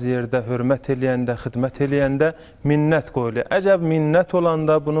 xalqa bəzi yerdə hörmət eləyəndə, xidmət eləyəndə minnət qoyulur. Əcəb minnət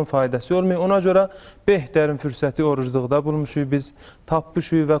olanda bunun faydası olmuyor. Ona görə behtərin fürsəti orucluqda bulmuşuq, biz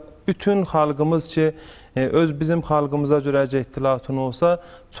tapmışuq və bütün xalqımız ki, öz bizim xalqımıza görə ittilatın olsa,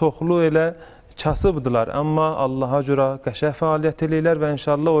 çoxlu elə kasıbdılar. Amma Allaha görə qəşəng fəaliyyət eləyirlər və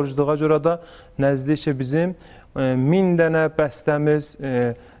inşallah orucluğa görə də nəzdikcə bizim 1000 dənə bəstəmiz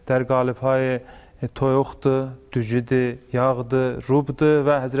dərqalibhay toyuqdur, dücüdür, yağdır, rubdur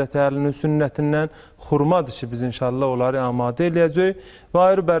və Həzrəti Əlinin sünnətindən xurmadır ki, biz inşallah onları amadə eləyəcək və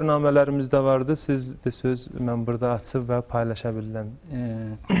ayrı bərnamələrimiz də vardır. Siz də söz mən burada açıb və paylaşa bilirəm.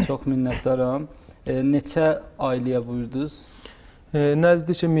 Çox minnətdaram. Neçə ailəyə buyurdunuz?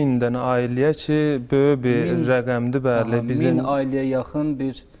 Nəzdikcə 1000 dənə ailəyə ki, böyük bir rəqəmdir, bəli. 1000 ailəyə yaxın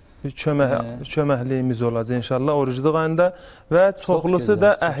bir köməkliyimiz olacaq inşallah orucluq ayında və çoxlusu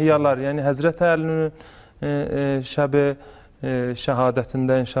da əhyalar, yəni Həzrət Əlinin şəbi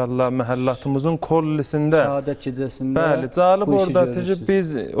şəhadətində inşallah məhəllatımızın kollisində şəhadət gecəsində bəli, calib oradadır ki,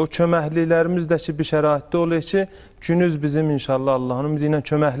 biz o köməkliklərimizdəki bir şəraitdə olur ki, günüz bizim inşallah Allahın ümidi ilə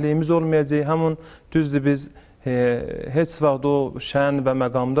köməkliyimiz olmayacaq, həmin düzdür biz heç vaxt o şən və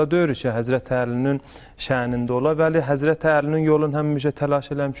məqamda deyir ki, Həzrət Əlinin şənində ola. Bəli, Həzrət Əlinin yolunu həmişə təlaş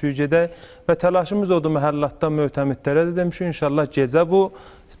eləmişik gedək və təlaşımız odur məhəllatda möhtəmidlərə də demişik, inşallah gecə bu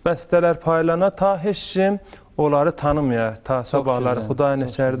bəstələr paylana ta heç kim onları tanımaya, ta sabahları Xuday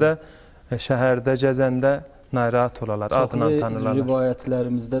nəşərdə, şəhərdə, gəzəndə narahat olalar, adından tanılarlar. Çoxlu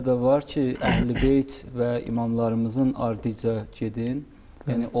rivayətlərimizdə də var ki, Əhl-i Beyt və imamlarımızın ardıca gedin.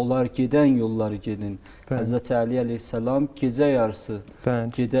 Yəni, onlar gedən yolları gedin. Həzrəti Əli əleyhissalam gecə yarısı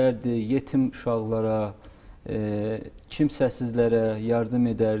gedərdi, yetim uşaqlara, kimsəsizlərə yardım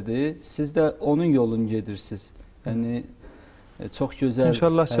edərdi. Siz də onun yolunu gedirsiniz. Yəni, çox gözəl hərəkətdir.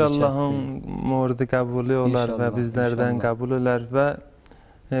 İnşallah ki, Allahın murdi qəbulü olar və bizlərdən qəbul olar və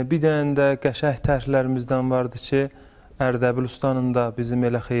bir dənə də qəşəng tərhlərimizdən vardı ki, Ərdəbil Ustanın da bizim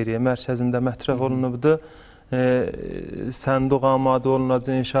elə xeyriyyə mərkəzində mətrəh olunubdur. Sənduq amadə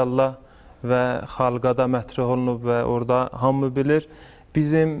olunacaq inşallah və xalqa da mətrəh olunub və orada hamı bilir.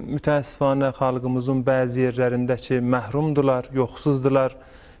 Bizim mütəəssifanə xalqımızın bəzi yerlərindəki məhrumdular, yoxsuzdular.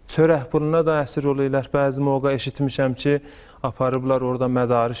 Çörək puluna da əsir olurlar. Bəzi mövqə eşitmişəm ki, aparıblar orada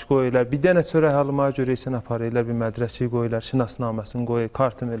mədariş qoyurlar. Bir dənə çörək almaya görə isə aparırlar, bir mədrəçi qoyurlar, şinasnaməsini qoyur,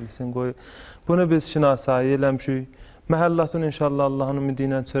 kartın verilsin qoyur. Bunu biz şinasayı eləmişik. Məhəllatın inşallah Allahın ümidi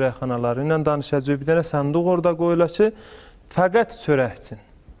ilə çörəkxanaları ilə danışacaq. Bir dənə sənduq orada qoyula ki, fəqət çörək üçün.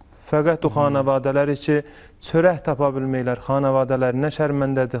 Fəqət o xanavadələri ki, çörək tapa bilməklər, xanavadələrindən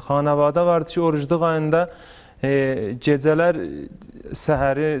şərməndədir. Xanavadə vardır ki, orucluq ayında gecələr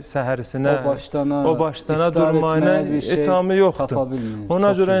səhərisinə, o başdana durmayına itamı yoxdur. Ona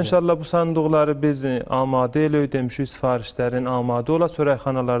görə inşallah bu sanduqları biz amadə eləyik, demişik, sifarişlərin amadə ola,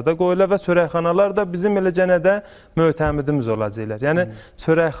 çörəkxanalarda qoyula və çörəkxanalar da bizim elə gənə də möhtəmidimiz olacaqlar. Yəni,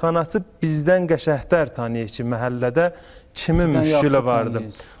 çörəkxanası bizdən qəşəngdər tanıyır ki, məhəllədə kimin müşkülü vardır.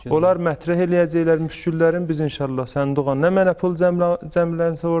 Onlar mətrəh eləyəcəklər müşküllərin, biz inşallah sənduqa nə mənə pul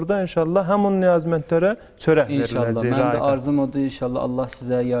cəmlənsə orada inşallah həmin niyazmətlərə çörək veriləcək. İnşallah, mən də arzum odur, inşallah Allah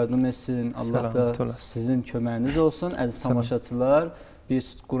sizə yardım etsin, Allah da sizin köməyiniz olsun. Əziz tamaşaçılar,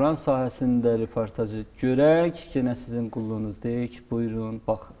 biz Quran sahəsində reportajı görək, yenə sizin qulluğunuzdayıq, buyurun,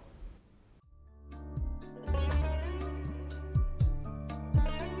 baxın.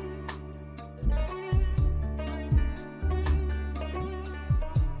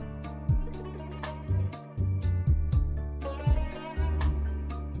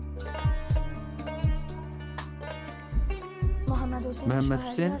 Məhəmməd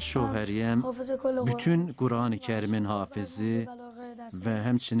Hüseyn Şohəriyəm bütün Quran-ı Kərimin hafizi və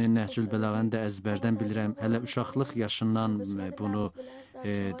həmçinin Nəhcül Bəlağəni də əzbərdən bilirəm. Hələ uşaqlıq yaşından bunu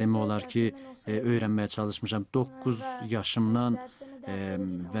demək olar ki, öyrənməyə çalışmışam. 9 yaşımdan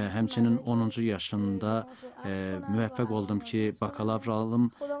və həmçinin 10-cu yaşında müvəffəq oldum ki, bakalavr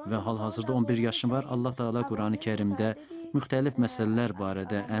alım və hal-hazırda 11 yaşım var. Allah Teala Quran-ı Kərimdə müxtəlif məsələlər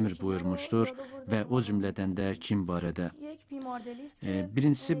barədə əmr buyurmuşdur və o cümlədən də kin barədə.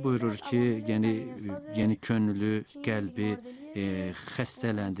 Birincisi buyurur ki, yəni könlü, qəlbi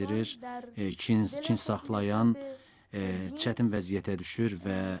xəstələndirir, kin saxlayan çətin vəziyyətə düşür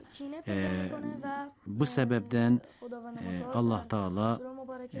və bu səbəbdən Allah Teala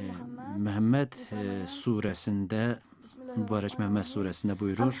Məhəmməd surəsində, mübarək Məhəmməd surəsində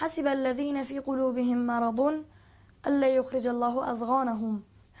buyurur. Hasibellezine fi qulubihim maradun alla yukhrijallahu azghanahum.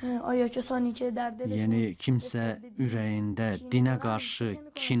 Yəni kimsə ürəyində dinə qarşı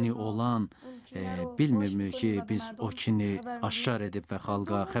kini olan bilmirmi ki, biz o kini aşkar edib və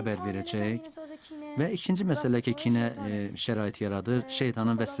xalqa xəbər verəcəyik. Və ikinci məsələ ki, kinə şərait yaradır,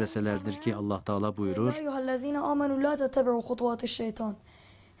 şeytanın vəsvəsələridir ki, Allah Taala buyurur.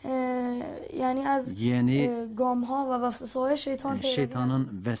 Yəni şeytanın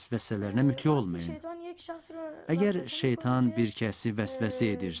vəsvəsələrinə müti olmayın. Əgər şeytan bir kəsi vəsvəsə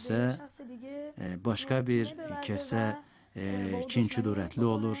edirsə, başqa bir kəsə kin-kudurətli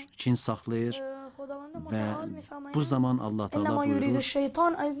olur, kin saxlayır və bu zaman Allah Taala buyurur.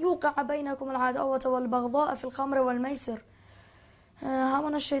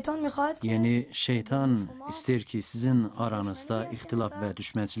 Yəni şeytan istəyir ki, sizin aranızda ixtilaf və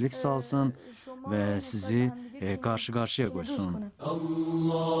düşmənçilik salsın və sizi qarşı-qarşıya qoysun.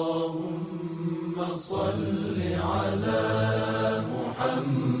 Allahümme salli ala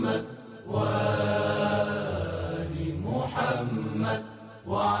Muhammed və ali Muhammed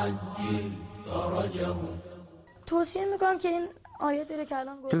və accil faracahum. Tövsiyə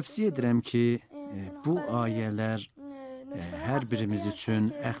edirəm ki, bu ayələr hər birimiz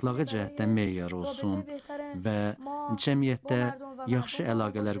üçün əxlaqi cəhətdən meyar olsun və cəmiyyətdə yaxşı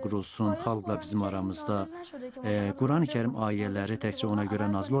əlaqələr qurulsun xalqla bizim aramızda. Quran-ı Kərim ayələri təkcə ona görə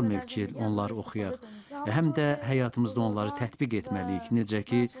nazil olmayıb ki, onları oxuyaq. Həm də həyatımızda onları tətbiq etməliyik. Necə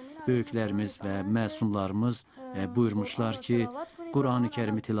ki, böyüklərimiz və məsumlarımız buyurmuşlar ki, Quran-ı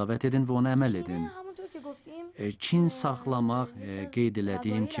Kərimi tilavət edin və ona əməl edin. Kin saxlamaq, qeyd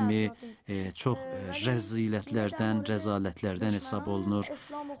elədiyim kimi, çox rəzilətlərdən, rəzalətlərdən hesab olunur.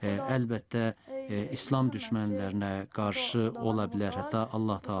 Əlbəttə, İslam düşmənlərinə qarşı ola bilər. Hətta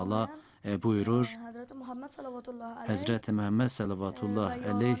Allah Taala buyurur, Həzrəti Məhəmməd sallallahu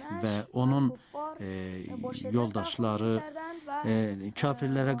əleyh və onun yoldaşları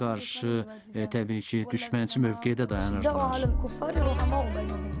kafirlərə qarşı təbii ki, düşmənçi mövqedə dayanırdılar.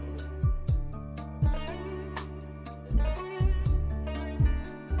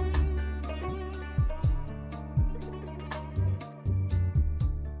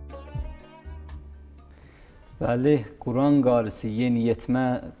 Bəli, Quran qarisi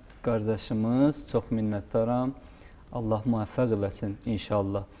yeniyetmə qardaşımız, çox minnətdaram. Allah müvəffəq eləsin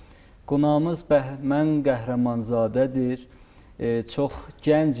inşallah. Qonağımız Bəhmən Qəhrəmanzadədir. Çox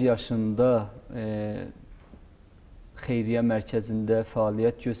gənc yaşında xeyriyyə mərkəzində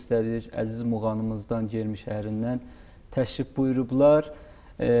fəaliyyət göstərir. Əziz Muğanımızdan Germi şəhərindən təşrif buyurublar.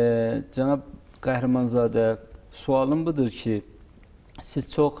 Cənab Qəhrəmanzadə, sualım budur ki,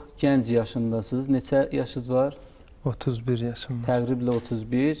 siz çox gənc yaşındasınız. Neçə yaşınız var? 31 yaşım var. Təqriblə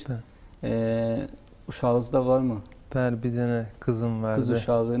 31. Uşağınız da varmı? Bəli, bir dənə qızım vardı. Qız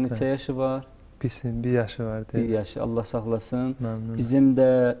uşağı. Neçə yaşı var? Bir yaşı var. Bir yaşı. Allah saxlasın. Məmnun. Bizim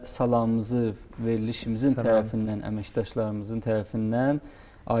də salamımızı verilişimizin tərəfindən, əməkdaşlarımızın tərəfindən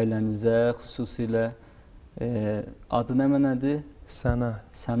ailənizə, xüsusilə adı nə mənədir? Səna.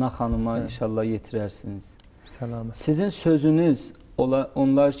 Səna xanıma inşallah yetirərsiniz. Səlamət. Sizin sözünüz,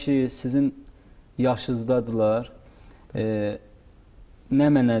 onlar ki, sizin yaşınızdadılar, nə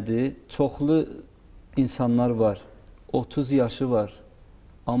mənədir? Çoxlu insanlar var, 30 yaşı var,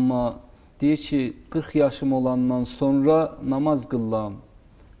 amma deyir ki, 40 yaşım olandan sonra namaz qıllam,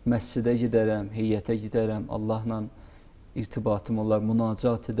 məscidə gedərəm, heyyətə gedərəm, Allahla irtibatım olar,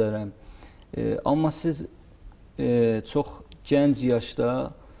 münacat edərəm. Amma siz çox gənc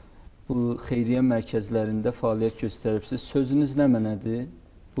yaşda bu xeyriyyə mərkəzlərində fəaliyyət göstəribsiniz. Sözünüz nə mənədir?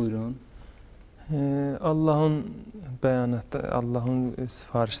 Buyurun. Allahın bəyanatda, Allahın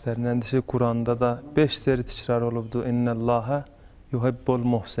sifarişlərindəndir ki, Quranda da 5 seri təkrar olubdur. İnnəllahə yuhibbul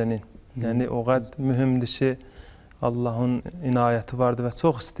muhsinin. Yəni, o qədər mühümdür ki, Allahın inayəti vardır və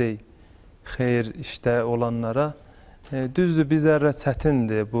çox istəyir xeyir işdə olanlara. Düzdür, bir zərrə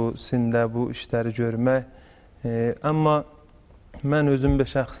çətindir bu sində, bu işləri görmək. Amma mən özümdə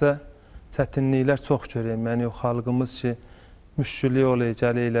şəxsə çətinliklər çox görəyim. Yəni, o xalqımız ki, müşkülük olayı,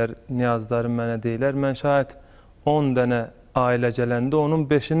 gəlirlər, niyazları mənə deyirlər. Mən şayət 10 dənə ailə gələndə onun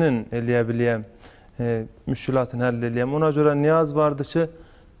 5-inin eləyə biləyəm, müşkülatını həll eləyəm. Ona görə niyaz vardır ki,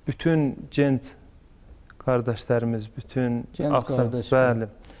 bütün gənc qardaşlarımız, bütün gənc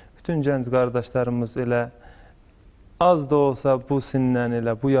qardaşlarımız elə az da olsa bu sinlə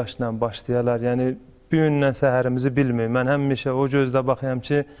elə, bu yaşla başlayalar. Yəni, büyündən səhərimizi bilməyim. Mən həmişə o gözlə baxayım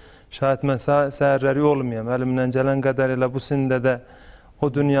ki, şayət mən səhərləri olmayayım. Əlimdən gələn qədər elə bu sində də o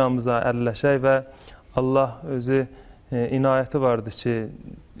dünyamıza əlləşək və Allah özü inayəti vardır ki,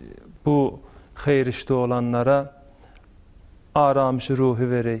 bu xeyr işdə olanlara aramışı ruhi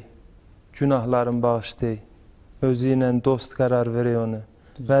verək, günahların bağışlayıq, özü ilə dost qərar verək onu,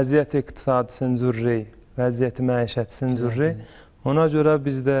 vəziyyət iqtisadisini zürrək, vəziyyəti məişətisini zürrək. Ona görə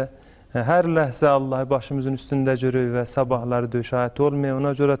biz də hər ləhzə Allahı başımızın üstündə görək və sabahları döşayət olmayaq.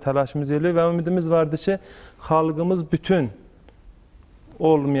 Ona görə təlaşımız eləyik və ümidimiz vardır ki, xalqımız bütün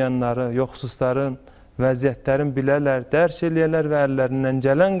olmayanları, yoxsuzların, vəziyyətlərin bilərlər, dərk eləyərlər və əllərindən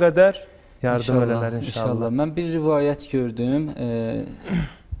gələn qədər yardım edərlər inşallah. Mən bir rivayət gördüm,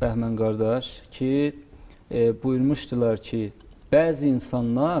 Bəhmən qardaş, ki, buyurmuşdular ki, bəzi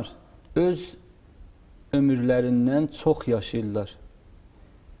insanlar öz ömürlərindən çox yaşayırlar.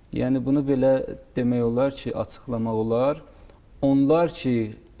 Yəni, bunu belə demək olar ki, açıqlamaq olar. Onlar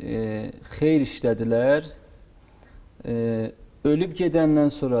ki, xeyr işlədilər, ölüb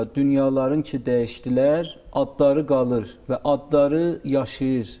gedəndən sonra dünyaların ki, dəyişdilər, adları qalır və adları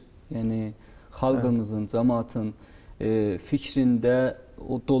yaşayır. Yəni, xalqımızın, cəmaatın fikrində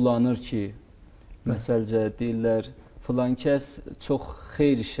o dolanır ki, məsəlcə deyirlər, filan kəs çox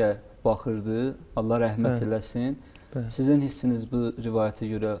xeyr işə baxırdı, Allah rəhmət eləsin. Sizin hissiniz bu rivayətə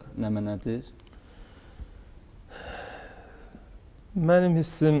görə nə mənədir? Mənim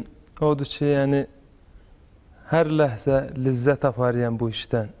hissim odur ki, yəni, hər ləhzə lizzət aparıyam bu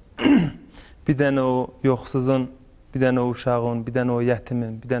işdən. Bir dənə o yoxsuzun, bir dənə o uşağın, bir dənə o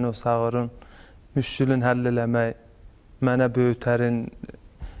yetimin, bir dənə o sağırın müşkülün həll eləmək, mənə böyütərin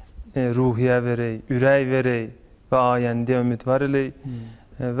ruhiyyə verək, ürək verək və ayəndiyə ümidvar elək.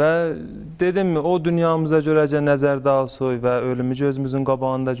 Və dedimmi, o dünyamıza görəcə nəzərdə alsaq və ölümü gözümüzün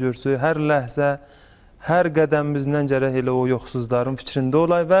qabağında görsək, hər ləhzə, hər qədəmimizdən gərək elə o yoxsuzların fikrində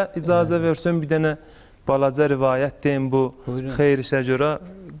olay və icazə versin bir dənə balaca rivayət deyim bu xeyr işə görə.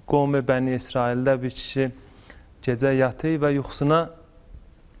 Qovmi Bəni İsraildə bir kişi gecə yatır və yuxusuna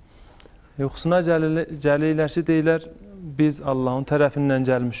gəlirlər ki, deyirlər, biz Allahın tərəfindən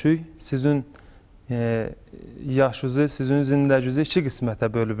gəlmişik, sizin yaşınızı, sizin zindəginizi iki qismətə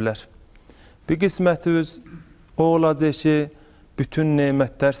bölüblər. Bir qismətiniz o olacaq ki, bütün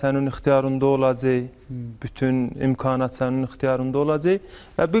nemətlər sənin ixtiyarında olacaq, bütün imkanat sənin ixtiyarında olacaq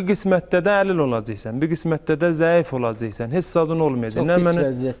və bir qismətdə də əlil olacaqsən, bir qismətdə də zəif olacaqsən, heç zadın olmayacaq. Çox pis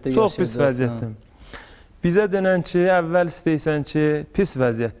vəziyyətdə yaşayacaqsan. Çox pis vəziyyətdə. Bizə denən ki, əvvəl istəyirsən ki, pis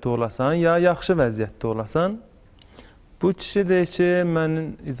vəziyyətdə olasan, ya yaxşı vəziyyətdə olasan. Bu kişi deyir ki,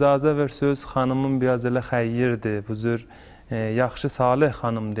 mənim icazə ver söz, xanımın biraz elə xəyyirdir, bu cür yaxşı, salih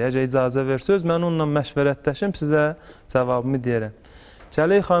xanımdır. Əgər icazə ver söz, mən onunla məşvərətləşim, sizə cavabımı deyərəm.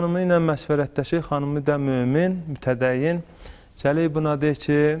 Gəlik xanımı ilə məşvərətləşik, xanımı da mömin, mütədəyyin. Gəlik buna deyir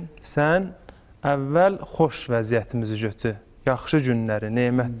ki, sən əvvəl xoş vəziyyətimizi götür, yaxşı günləri,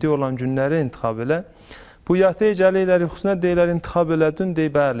 neymətli olan günləri intixab elə. Bu yatı gəlirlər, yuxusuna deyirlər, intixab elədin,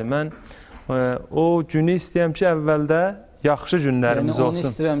 deyir, bəli, mən o günü istəyəm ki, əvvəldə yaxşı günlərimiz olsun. Yəni, onu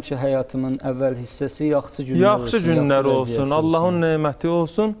istəyirəm ki, həyatımın əvvəl hissəsi yaxşı günlər olsun. Yaxşı günlər olsun, Allahın neyməti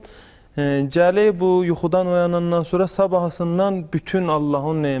olsun. Gəlik bu yuxudan oyanandan sonra sabahısından bütün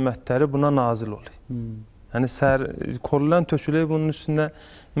Allahın neymətləri buna nazil olur. Yəni, kollan tökülür bunun üstünə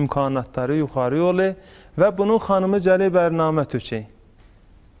imkanatları yuxarı olur və bunun xanımı gəlik bərnamə tökək.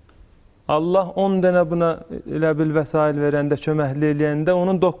 Allah 10 dənə buna elə bil vəsail verəndə, köməkli eləyəndə,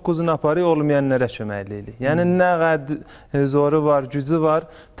 onun 9'unu aparıq, olmayanlara köməkli eləyik. Yəni, nə qədər zoru var, gücü var,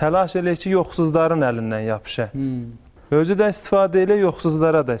 təlaş eləyik ki, yoxsuzların əlindən yapışa. Özü də istifadə eləyik,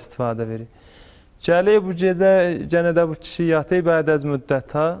 yoxsuzlara da istifadə verir. Gəlik bu gecə, gənə də bu kişi yatıq, bəd əz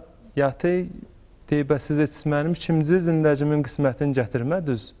müddətə yatıq, deyib, siz heç mənim ikinci zindəcimin qismətini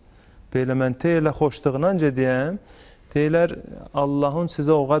gətirmədiniz. Belə mən elə xoşluğuna gediyəm. Deyilər, Allahın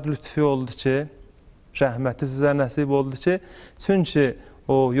sizə o qədər lütfi oldu ki, rəhməti sizə nəsib oldu ki, çünki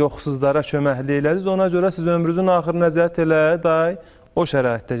o yoxsuzlara köməkli elədiniz, ona görə siz ömrünüzün axırına nəzət elə, o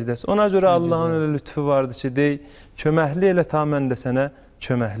şəraitdə gedəsiniz. Ona görə Allahın elə lütfi vardı ki, deyil, köməkli elə, ta mən də sənə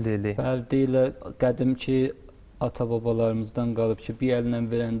köməkli eləyim. Bəli, deyirlər, qədim ki, ata-babalarımızdan qalıb ki, bir əllə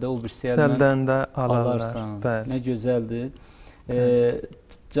verəndə, o birisi əllə alarsan. Nə gözəldir.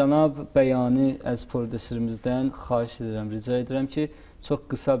 Cənab Bəyani əziz prodüserimizdən xahiş edirəm, rica edirəm ki, çox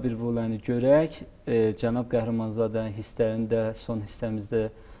qısa bir vlogunu görək. Cənab Qəhrəmanzadənin hisslərini də son hissəmizdə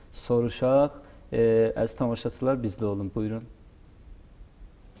soruşaq. Əziz tamaşaçılar, bizlə olun, buyurun.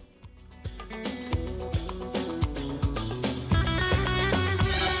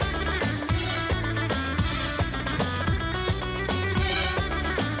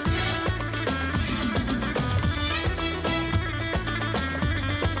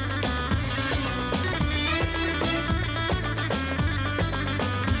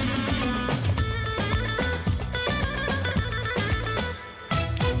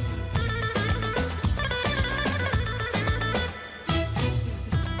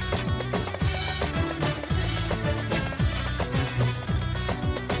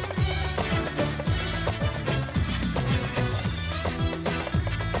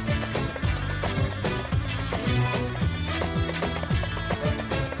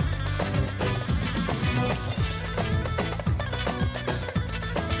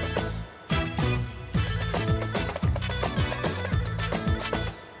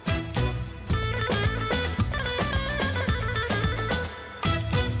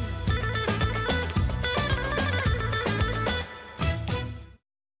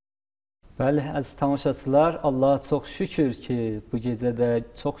 Bəli, əziz tamaşaçılar, Allaha çox şükür ki, bu gecədə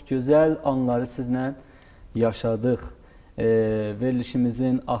çox gözəl anları sizlə yaşadıq.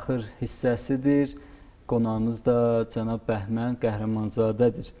 Verilişimizin axır hissəsidir. Qonağımız da cənab Bəhmən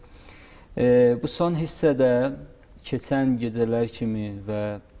Qəhrəmanzadədir. Bu son hissədə keçən gecələr kimi və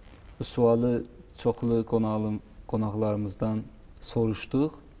bu sualı çoxlu qonaqlarımızdan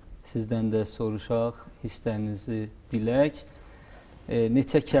soruşduq. Sizdən də soruşaq, hisslərinizi bilək.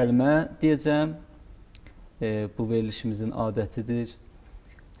 Neçə kəlmə deyəcəm, bu verilişimizin adətidir.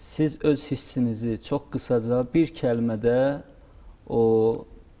 Siz öz hissinizi çox qısaca bir kəlmədə o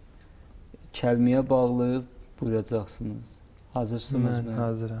kəlməyə bağlı buyuracaqsınız. Hazırsınız mı? Mən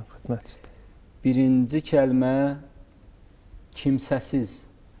hazıram, xidmət üstə. Birinci kəlmə kimsəsiz.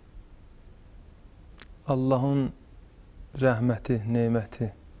 Allahın rəhməti,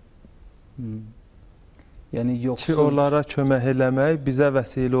 neməti. Yəni yoxsul... Ki, onlara kömək eləmək bizə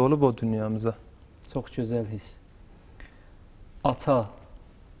vəsilə olub o dünyamıza. Çox gözəl hiss. Ata.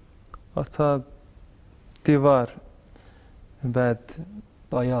 Ata, divar, bəd,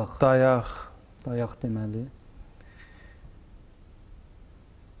 dayaq. Dayaq. Dayaq deməli.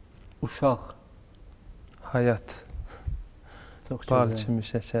 Uşaq. Həyat. Çox gözəl. Bal kimi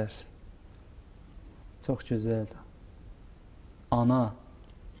şəkər. Çox gözəl. Ana.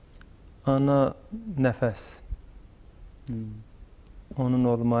 Ana nəfəs. Onun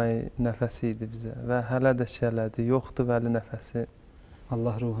olmayı nəfəsi idi bizə və hələ də şələdir, yoxdur vəli nəfəsi.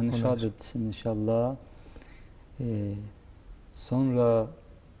 Allah ruhunu şad etsin inşallah. Sonra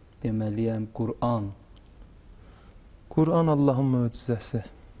deməliyəm Qur'an. Qur'an Allahın möcüzəsi,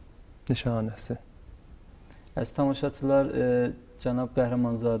 nişanəsi. Əziz tamaşaçılar, cənab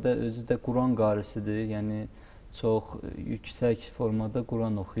Qəhrəmanzadə özü də Qur'an qarisidir, yəni çox yüksək formada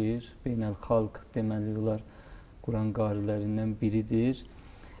Quran oxuyur. Beynəlxalq deməli olar Quran qarilərindən biridir.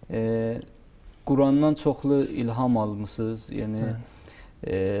 Qurandan çoxlu ilham almısınız. Yəni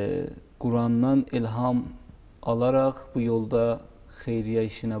Qurandan ilham alaraq bu yolda xeyriyyə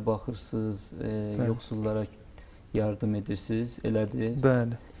işinə baxırsınız, yoxsullara yardım edirsiniz, elədir?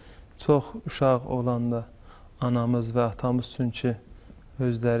 Bəli. Çox uşaq olanda anamız və atamız üçün ki,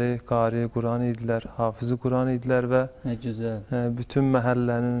 özləri qari Quran idilər, hafızı Quran idilər və nə gözəl. Bütün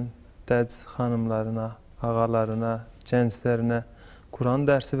məhəllənin dəc xanımlarına, ağalarına, gənclərinə Quran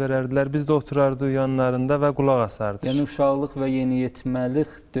dərsi verərdilər. Biz də oturardıq yanlarında və qulaq asardıq. Yəni uşaqlıq və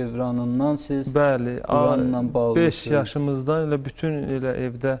yeniyetməlik dövranından siz bəli, Quranla bağlısınız. 5 yaşımızdan elə bütün elə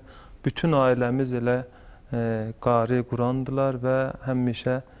evdə bütün ailəmiz elə qari Qurandılar və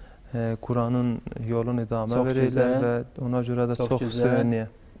həmişə Quranın yolunu idamə verirlər və ona görə də çox seviniyəm.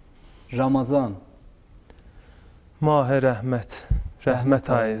 Ramazan. Mah-ı rəhmət, rəhmət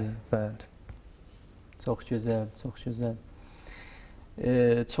ayı. Bəli. Çox gözəl, çox gözəl.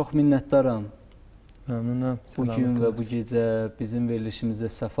 Çox minnətdaram. Məmnunam. Bugün və bu gecə bizim verilişimizə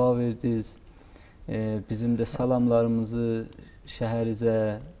səfa verdiniz. Bizim də salamlarımızı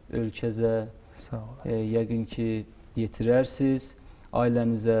şəhərizə, ölkəzə yəqin ki yetirərsiniz.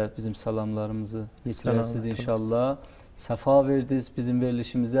 Ailənizə bizim salamlarımızı yetirəsiniz inşallah. Səfa verdiniz bizim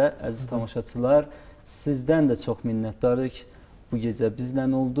verilişimizə. Əziz tamaşaçılar, sizdən də çox minnətdarıq. Bu gecə bizlə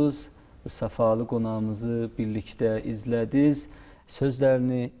oldunuz. Səfalı qonağımızı birlikdə izlədiniz.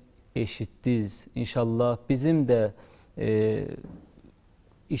 Sözlərini eşitdiniz. İnşallah bizim də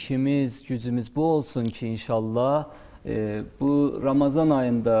işimiz, gücümüz bu olsun ki, inşallah bu Ramazan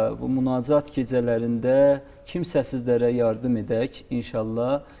ayında, bu münacat gecələrində kimsəsizlərə yardım edək,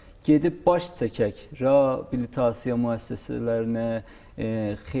 inşallah. Gedib baş çəkək, reabilitasiya müəssisələrinə,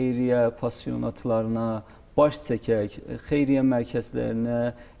 xeyriyyə pasionatlarına baş çəkək, xeyriyyə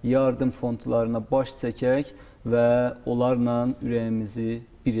mərkəzlərinə, yardım fondlarına baş çəkək və onlarla ürəyimizi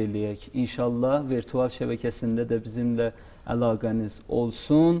bir eləyək. İnşallah virtual şəbəkəsində də bizimlə əlaqəniz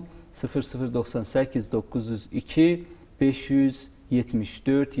olsun. 0098 902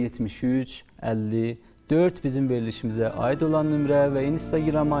 574 73 54 bizim verilişimizə aid olan nömrə və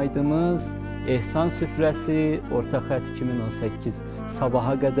Instagram aydımız Ehsan süfrəsi orta xətt 2018.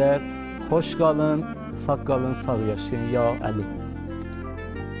 Sabaha qədər xoş qalın, sağ qalın, sağ yaşayın. Ya Əli.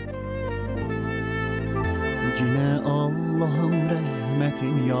 Yine Allah'ın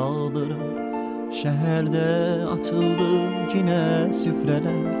rəhmətin yağdırır. Şəhərdə açıldı yine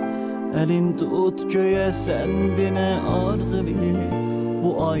süfrələr. Əlin tut göyə səndinə arzu bil.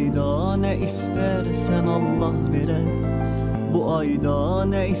 Bu ayda nə istərsən Allah verər. Bu ayda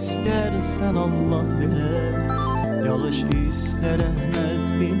nə istərsən Allah verər. Yağış istər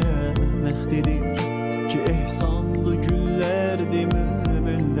rəhmətdinə məxdidir ki, ehsanlı güllərdir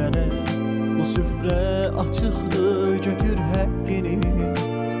müminlərə. Bu süfrə açıqdır, götür həqqini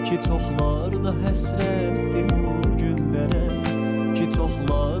Ki çoxlar da həsrətdir bu günlərə, ki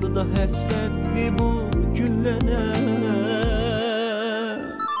çoxlar da həsrətdir bu günlərə.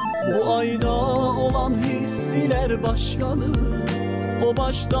 Bu ayda olan hisslər başqadır, o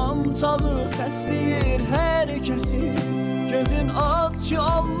başdan çağı səsləyir hər kəsi. Gözün aç ki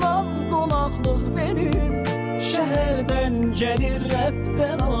Allah qonaqlıq verir, şəhərdən gəlir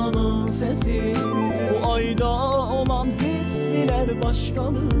Rəbbananın səsi. Bu ayda olan hisslər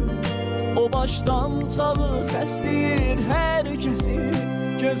başqadır, o başdan çağı səsləyir hər kəsi.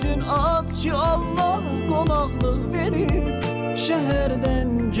 Gözün aç ki Allah qonaqlıq verir,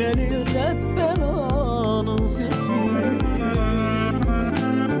 şəhərdən gəlir Rəbbananın